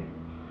enemy.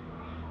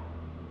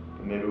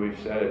 Maybe we've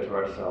said it to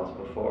ourselves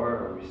before,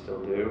 or we still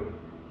do.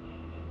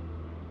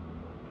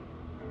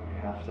 We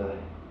have to,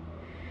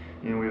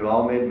 you know, we've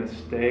all made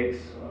mistakes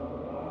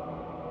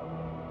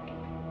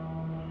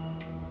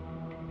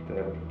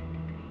that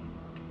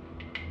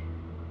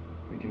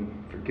we can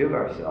forgive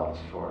ourselves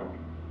for.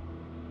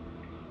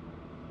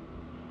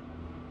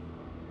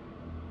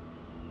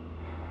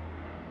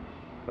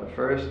 But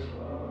first,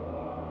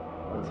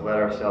 let's let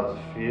ourselves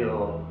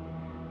feel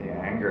the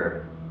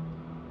anger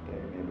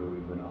that maybe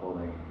we've been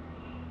holding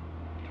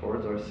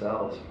towards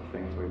ourselves for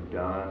things we've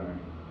done,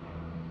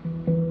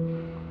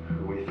 or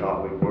who we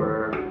thought we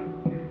were,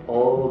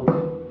 old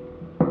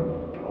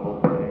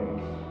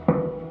things.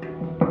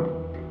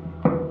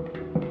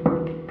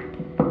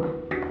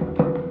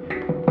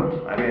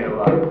 I made a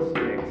lot of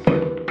mistakes,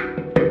 some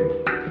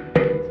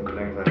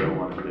things I don't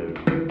want to do.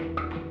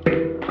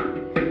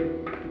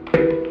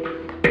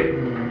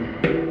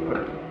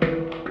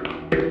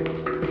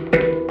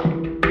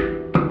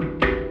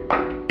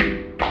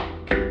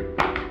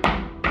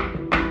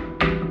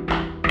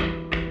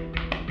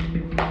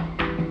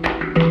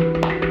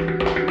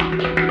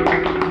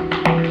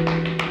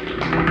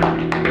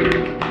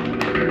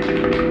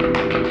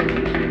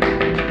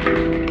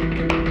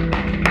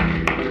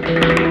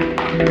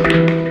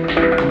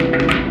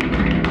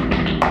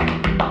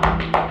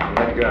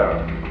 Let go.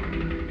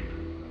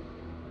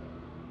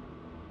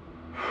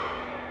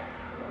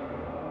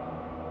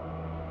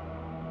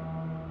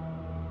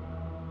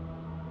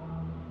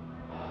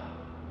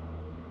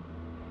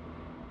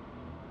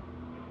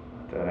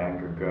 Let that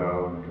anger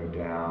go and go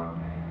down,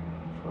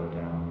 flow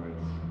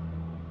downwards.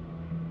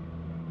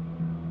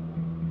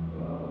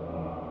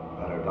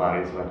 Let our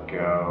bodies let go,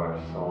 our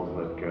souls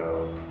let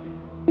go.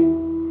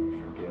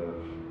 Forgive.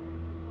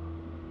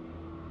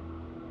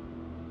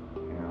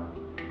 You know,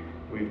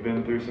 we've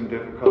been through some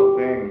difficult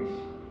things.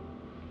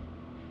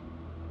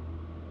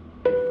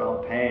 We've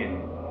felt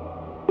pain.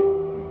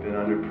 We've been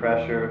under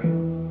pressure.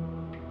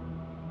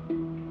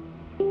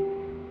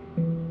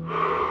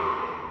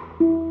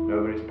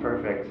 Nobody's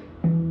perfect.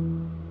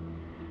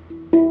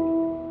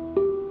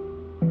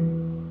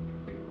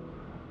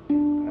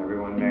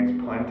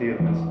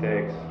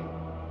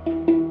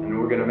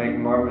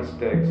 more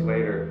mistakes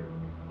later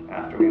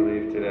after we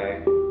leave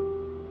today.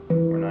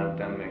 We're not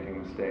done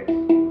making mistakes.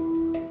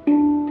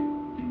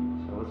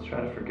 So let's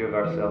try to forgive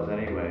ourselves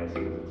anyways,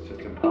 because it's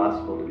just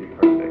impossible to be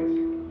perfect.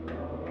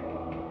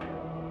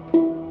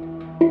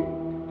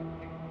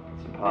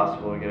 It's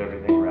impossible to get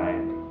everything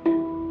right.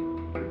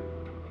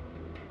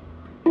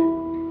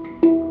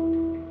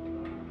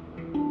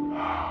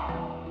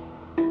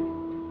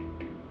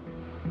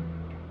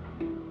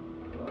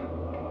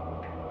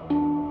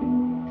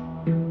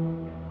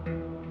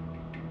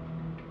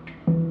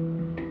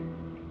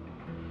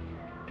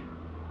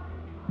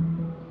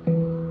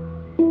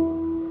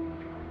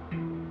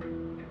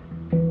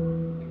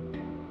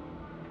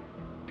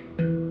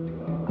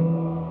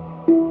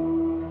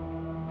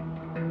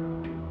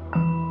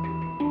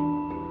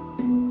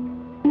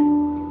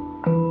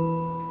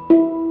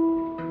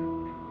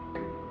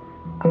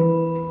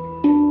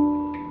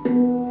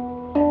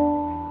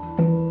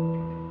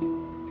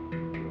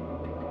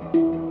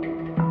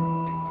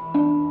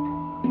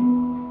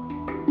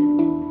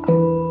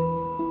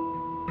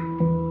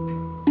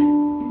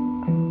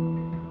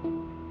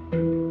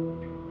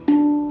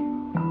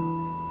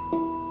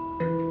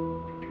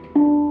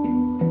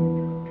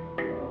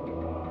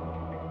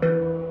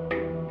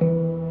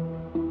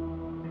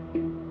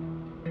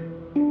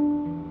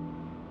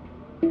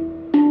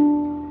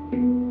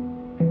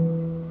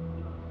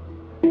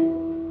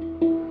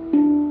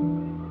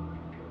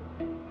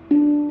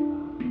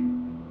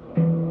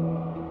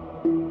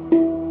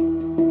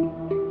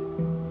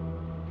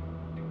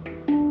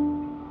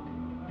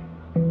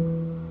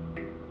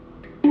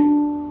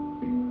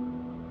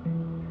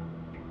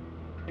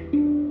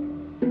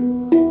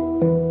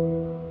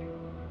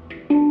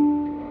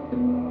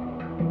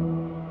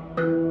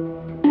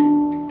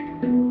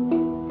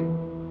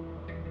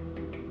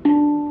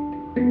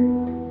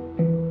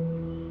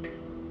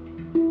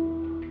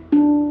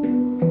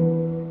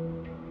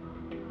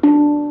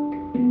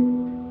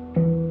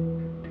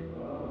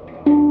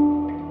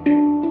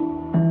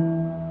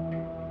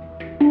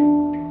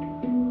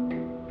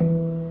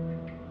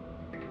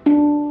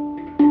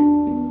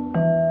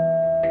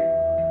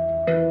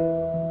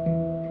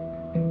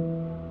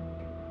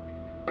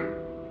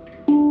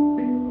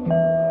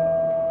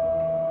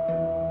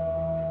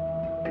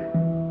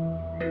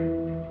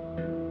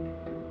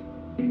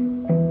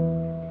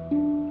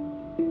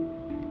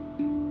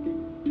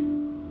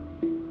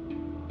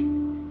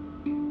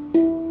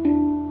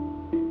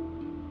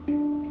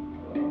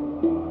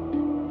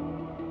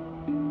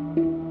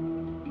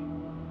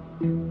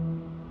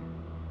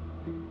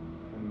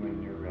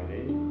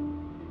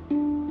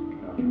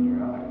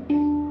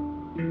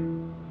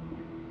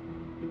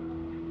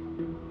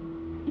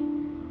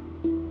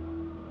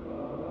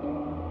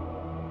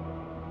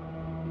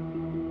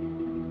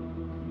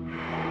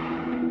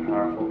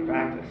 Powerful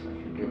practice of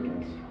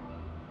forgiveness.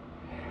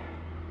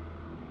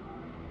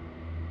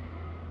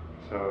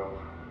 So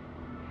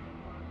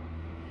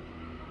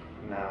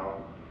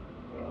now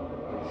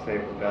let's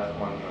save the best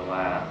one for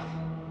last.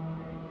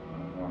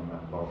 Warm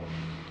that bowl.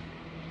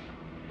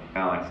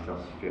 Now I still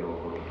feel a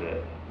little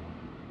bit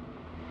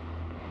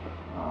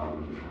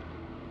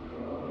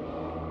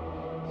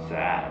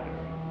sad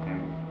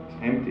and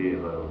empty a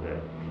little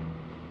bit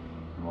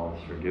from all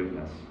this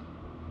forgiveness.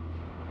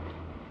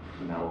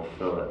 And now we'll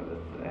fill it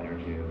with the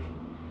energy of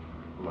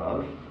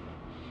love.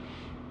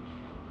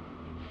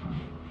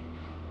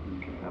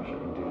 Okay, how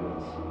should we do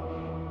this?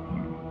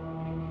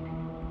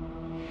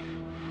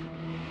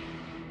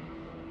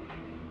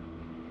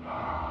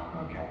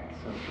 Okay,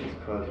 so please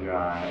close your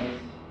eyes.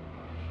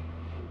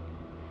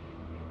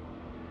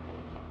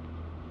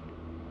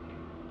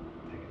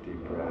 Take a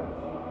deep breath.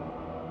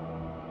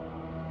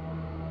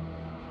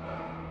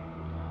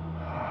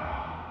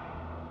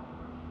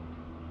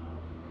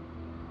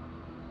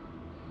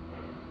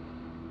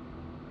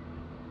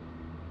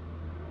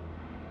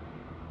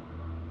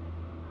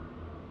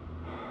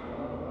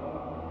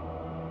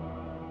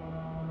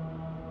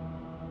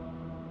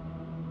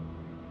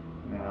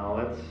 Now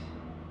let's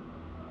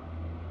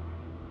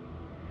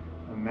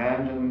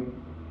imagine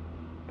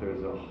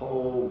there's a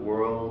whole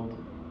world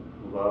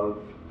love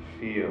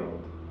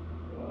field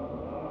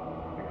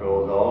that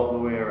goes all the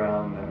way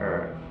around the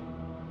earth.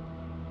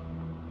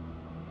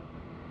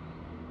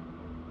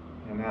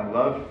 And that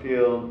love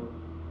field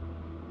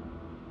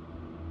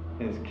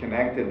is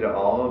connected to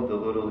all of the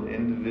little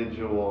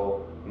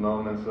individual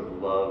moments of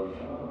love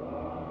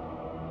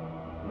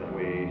that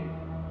we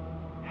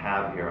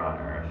have here on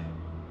earth.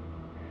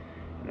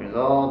 And there's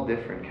all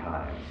different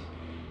kinds.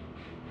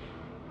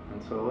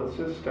 And so let's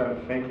just start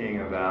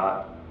thinking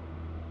about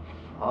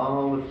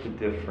all of the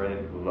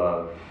different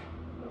love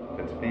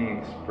that's being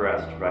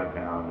expressed right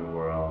now in the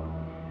world.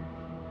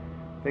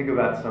 Think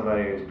about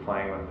somebody who's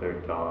playing with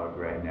their dog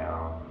right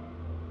now.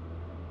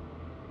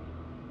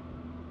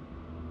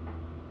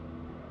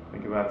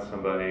 Think about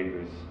somebody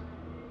who's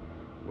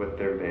with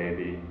their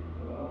baby.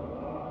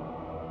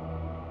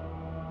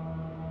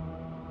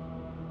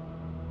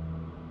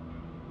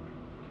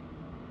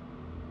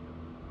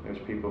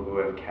 There's people who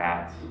have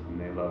cats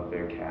and they love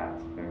their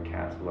cats. Their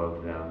cats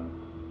love them.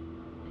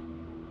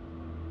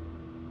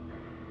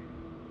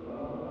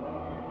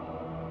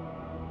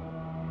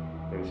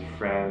 There's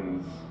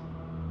friends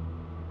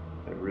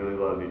that really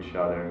love each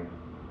other,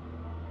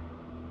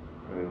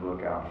 really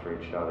look out for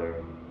each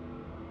other.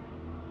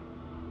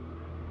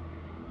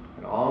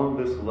 And all of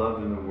this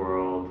love in the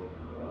world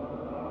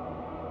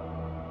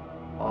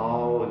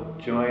all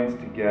joins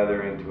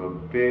together into a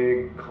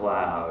big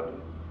cloud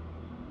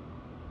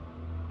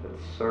that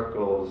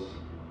circles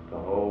the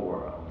whole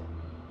world.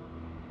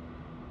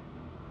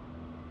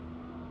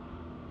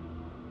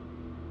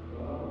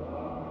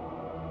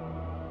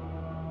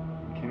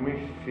 Can we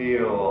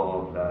feel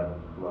all of that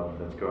love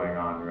that's going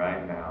on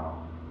right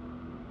now,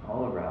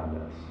 all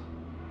around us?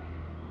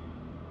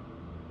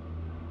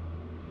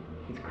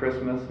 It's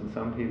Christmas, and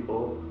some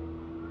people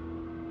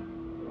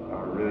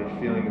are really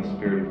feeling the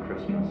spirit of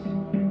Christmas.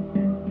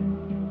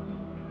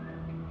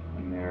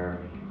 And they're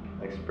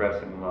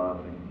expressing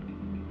love and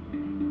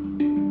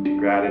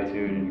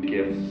gratitude and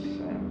gifts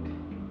and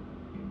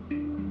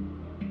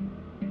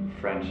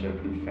friendship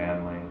and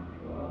family.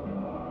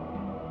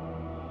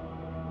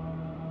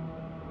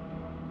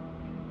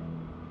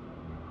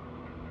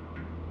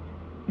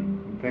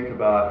 And think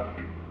about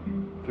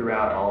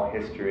throughout all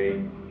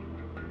history,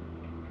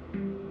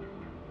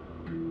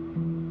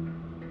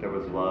 there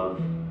was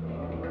love.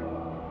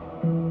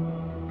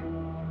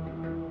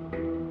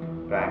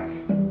 Back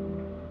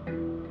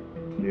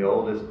to the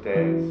oldest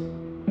days,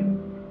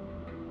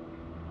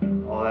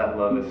 all that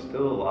love is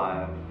still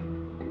alive,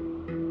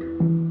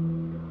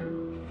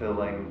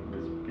 filling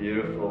this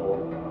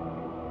beautiful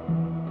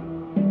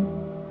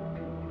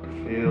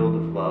field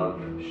of love,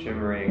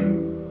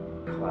 shimmering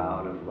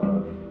cloud of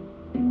love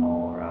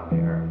all around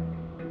the earth.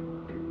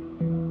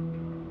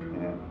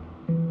 And it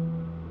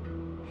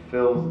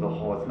fills the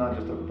whole, it's not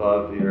just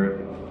above the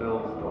earth, it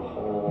fills the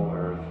whole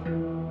earth,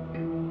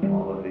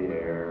 all of the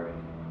air.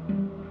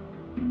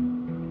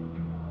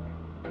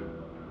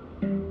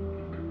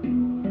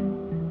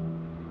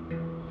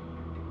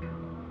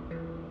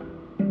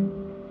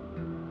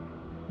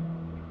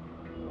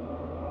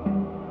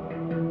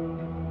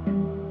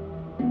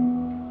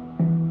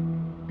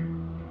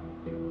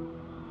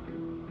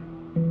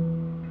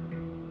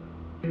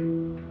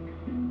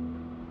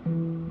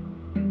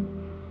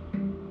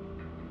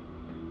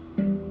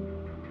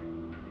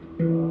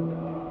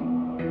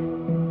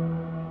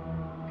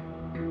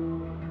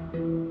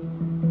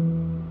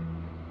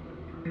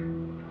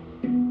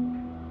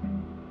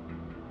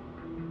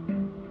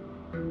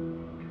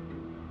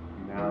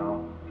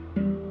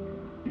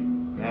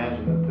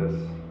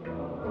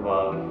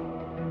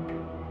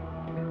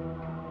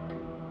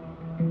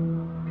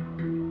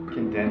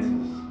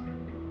 Condenses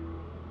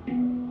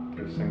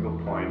to a single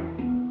point.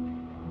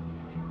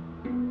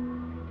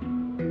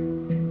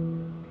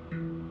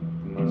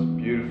 The most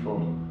beautiful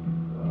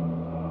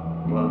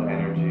love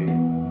energy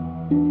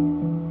you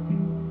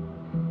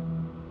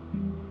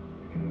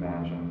can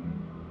imagine.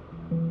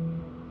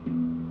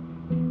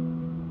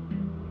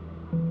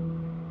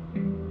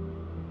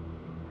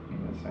 And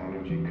this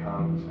energy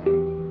comes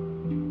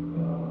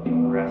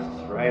and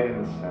rests right in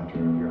the center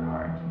of your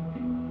heart.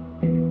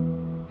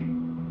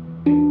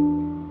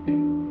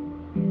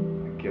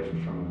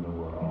 From the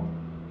world.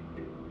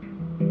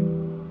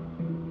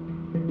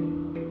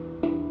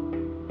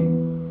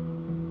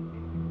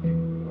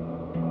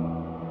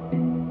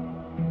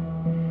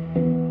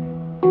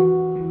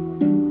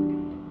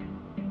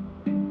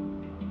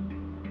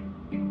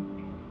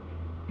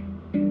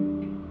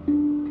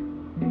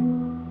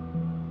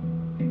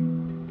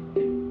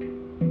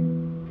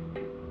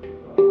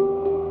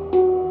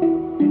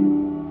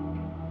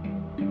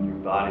 Your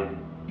body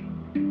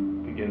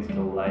begins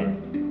to light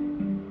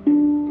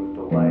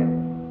light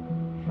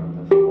from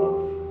this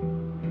love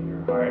in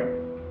your heart,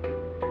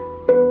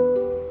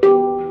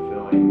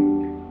 filling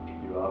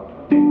you up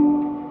to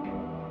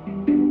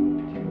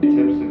the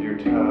tips of your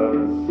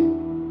toes,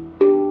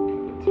 to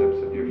the tips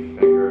of your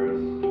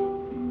fingers,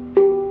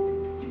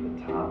 to the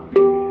top of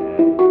your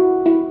head,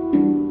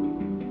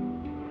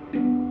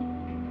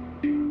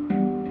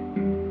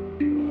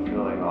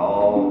 filling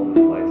all the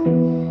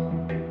places,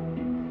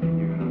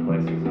 even the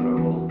places that are a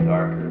little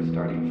darker,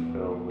 start to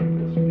fill with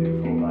this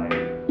beautiful light.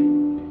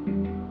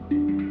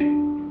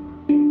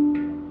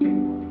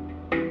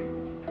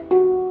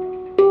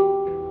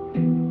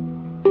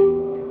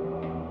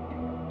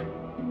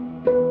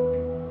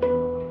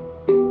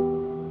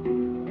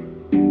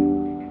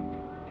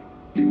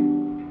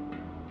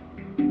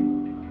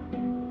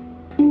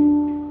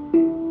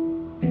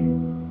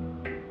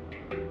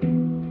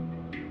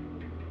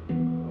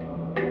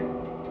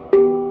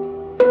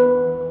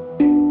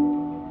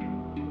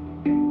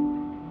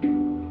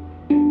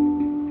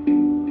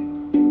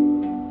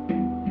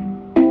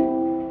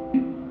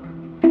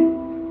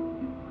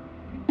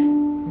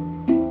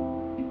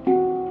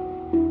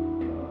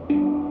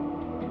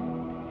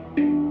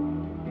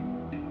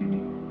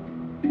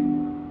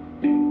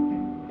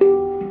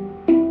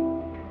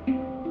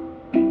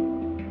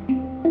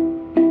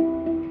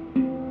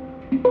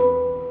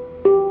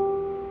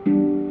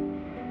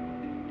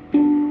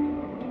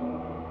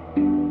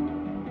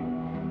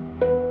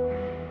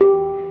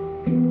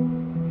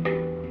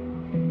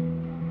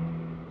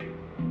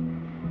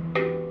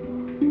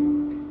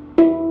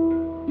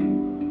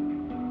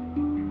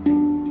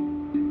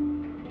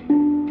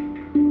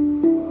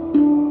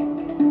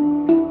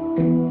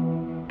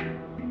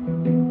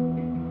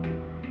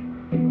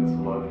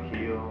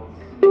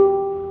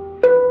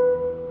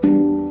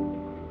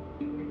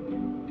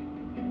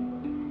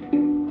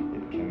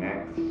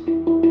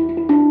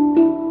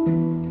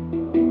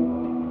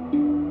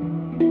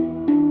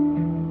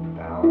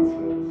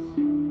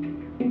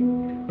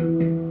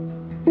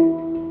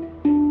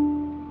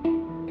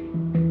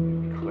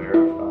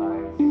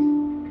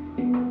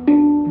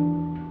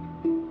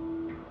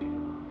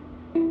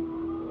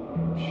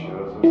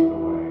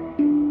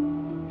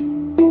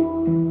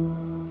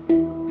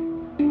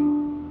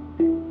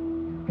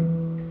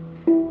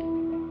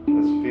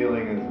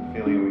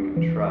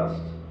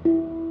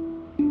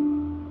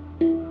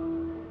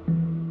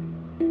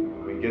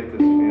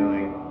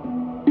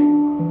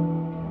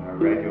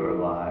 regular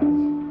lives.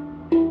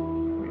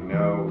 We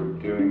know we're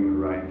doing the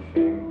right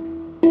thing,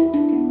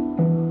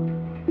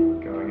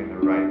 going in the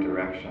right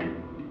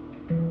direction.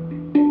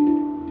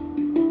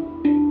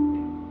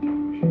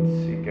 We should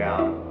seek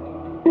out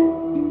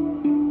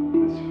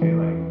this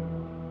feeling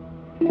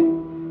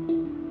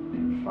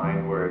and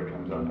find where it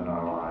comes up in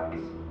our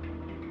lives.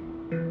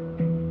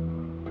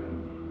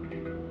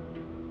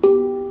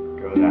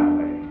 Go that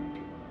way.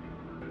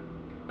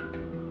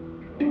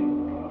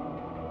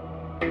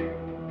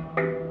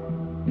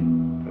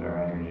 Put our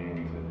energy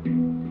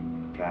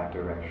into that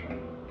direction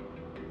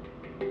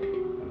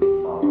and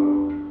follow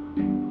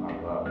our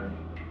love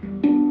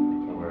to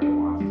where it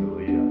wants to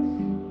lead us.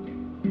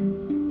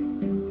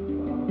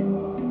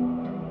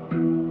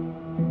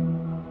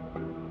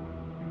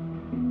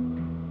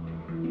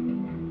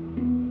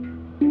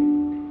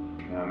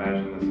 Now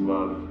imagine this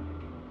love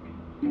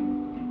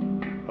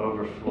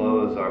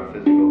overflows our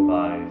physical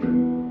bodies,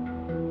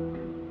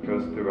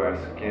 goes through our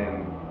skin,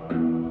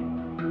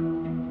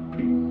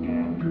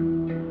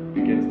 and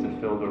begins to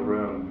fill the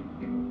room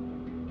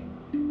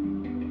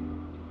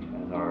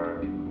as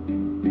our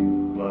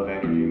love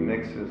energy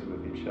mixes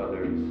with each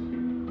other's,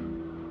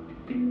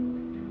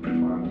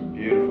 forms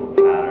beautiful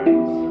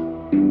patterns,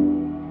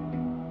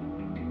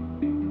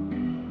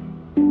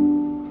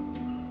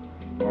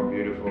 more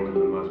beautiful than the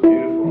most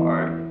beautiful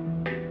art.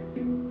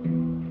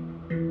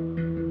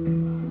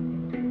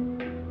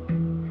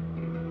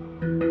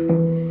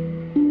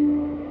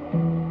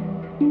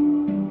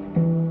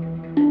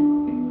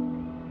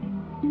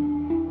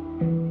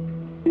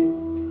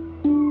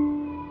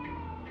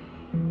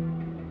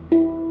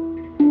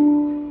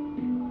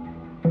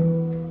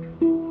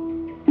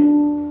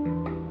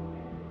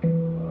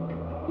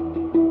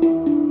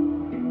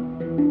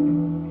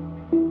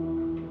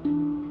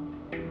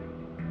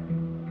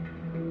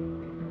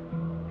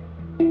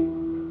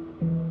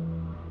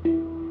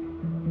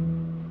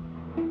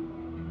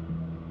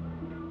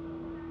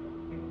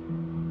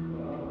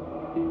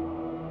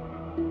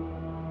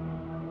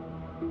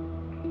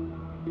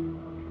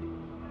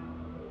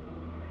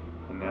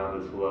 And now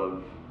this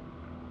love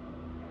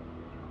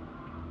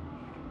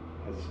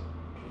has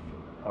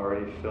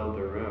already filled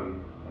the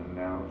room, and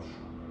now it's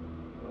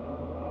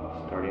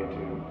starting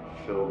to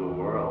fill the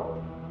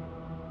world.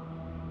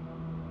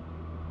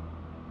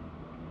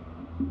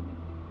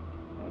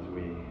 As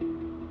we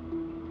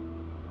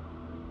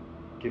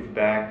give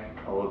back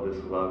all of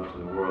this love to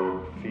the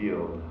world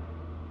field.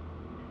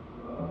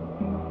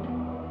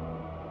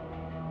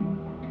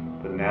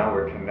 But now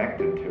we're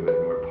connected to it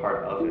and we're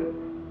part of it.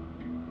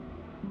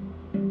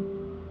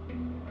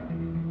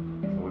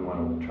 So we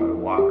want to try to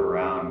walk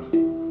around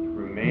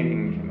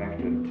remaining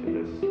connected to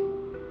this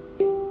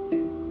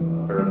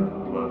earth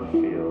love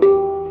field.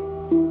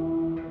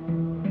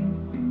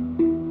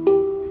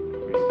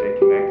 We stay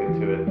connected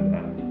to it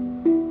and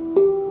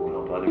we'll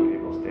help other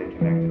people stay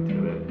connected to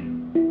it.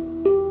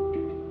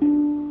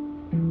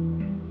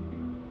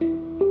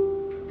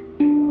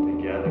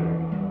 Together,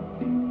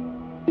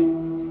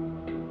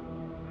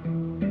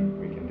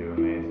 we can do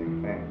amazing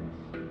things.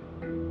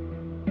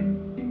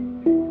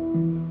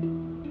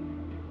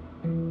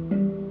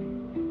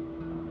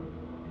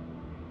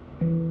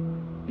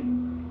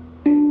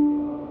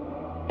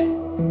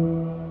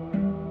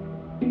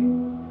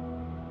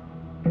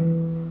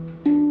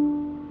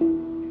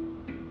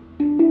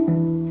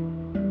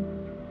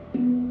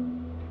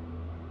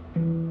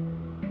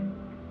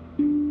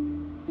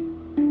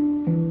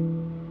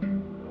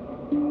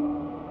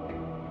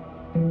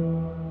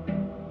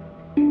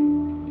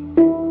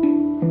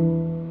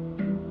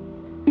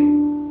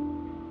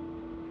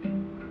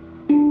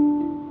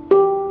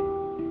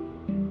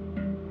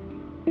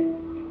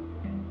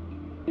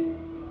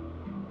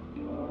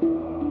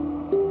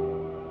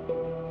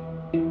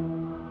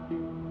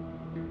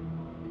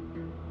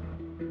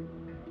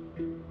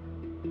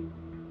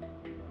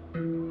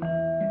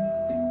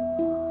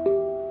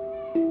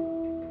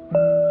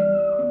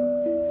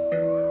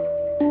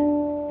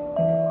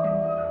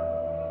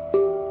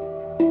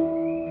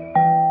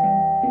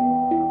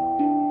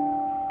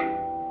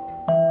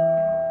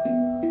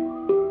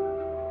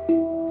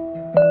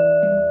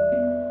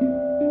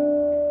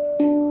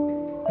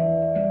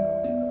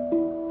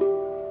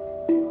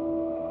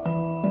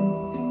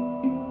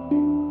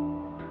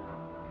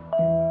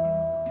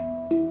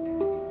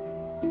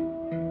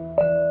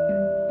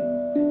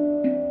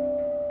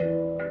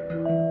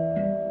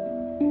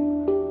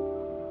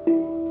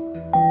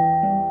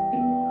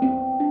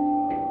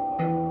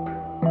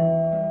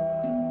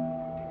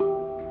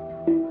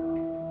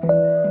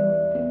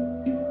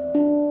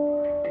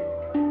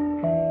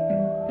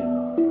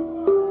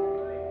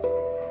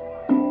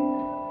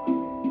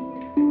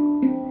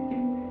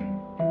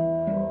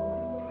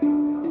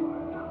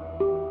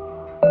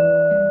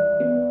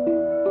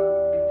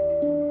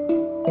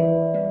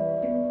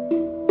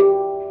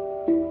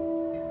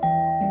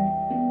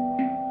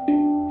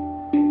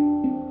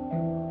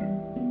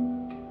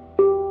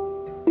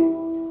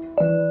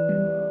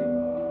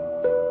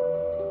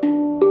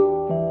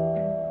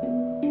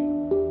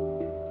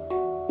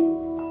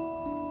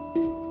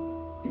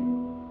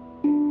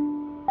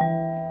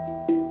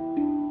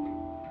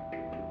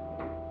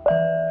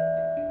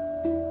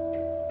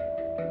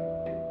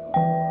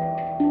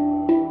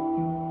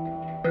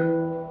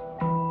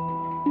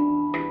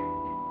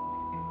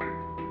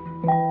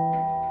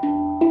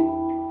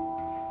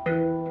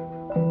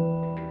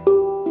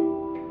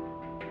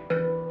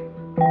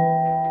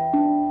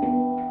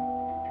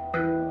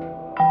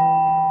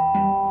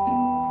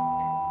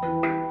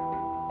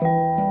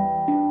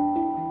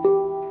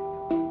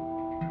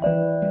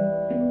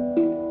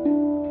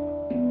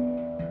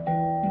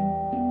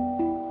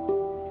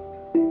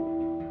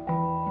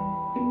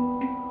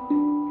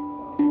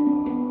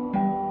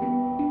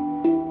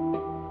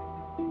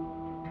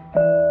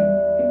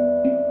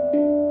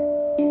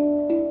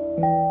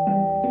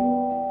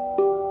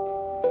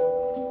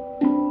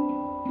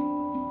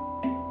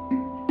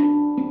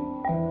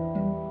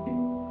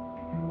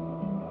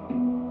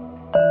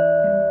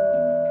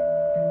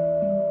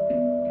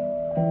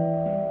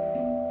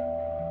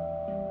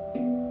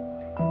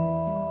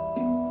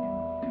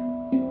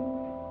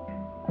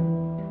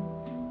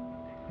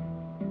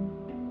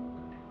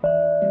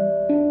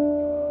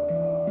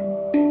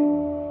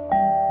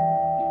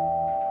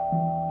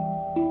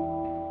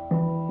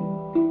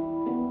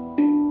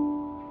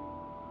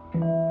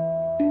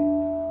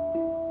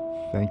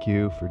 Thank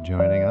you for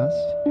joining us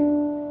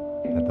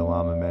at the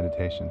Lama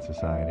Meditation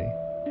Society.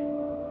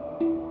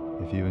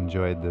 If you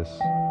enjoyed this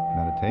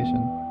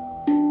meditation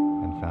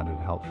and found it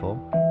helpful,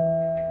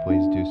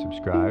 please do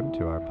subscribe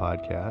to our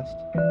podcast.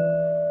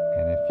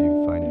 And if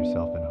you find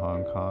yourself in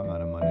Hong Kong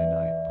on a Monday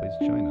night,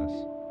 please join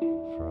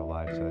us for a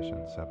live session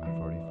at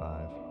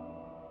 7:45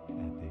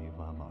 at the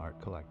Lama Art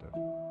Collective.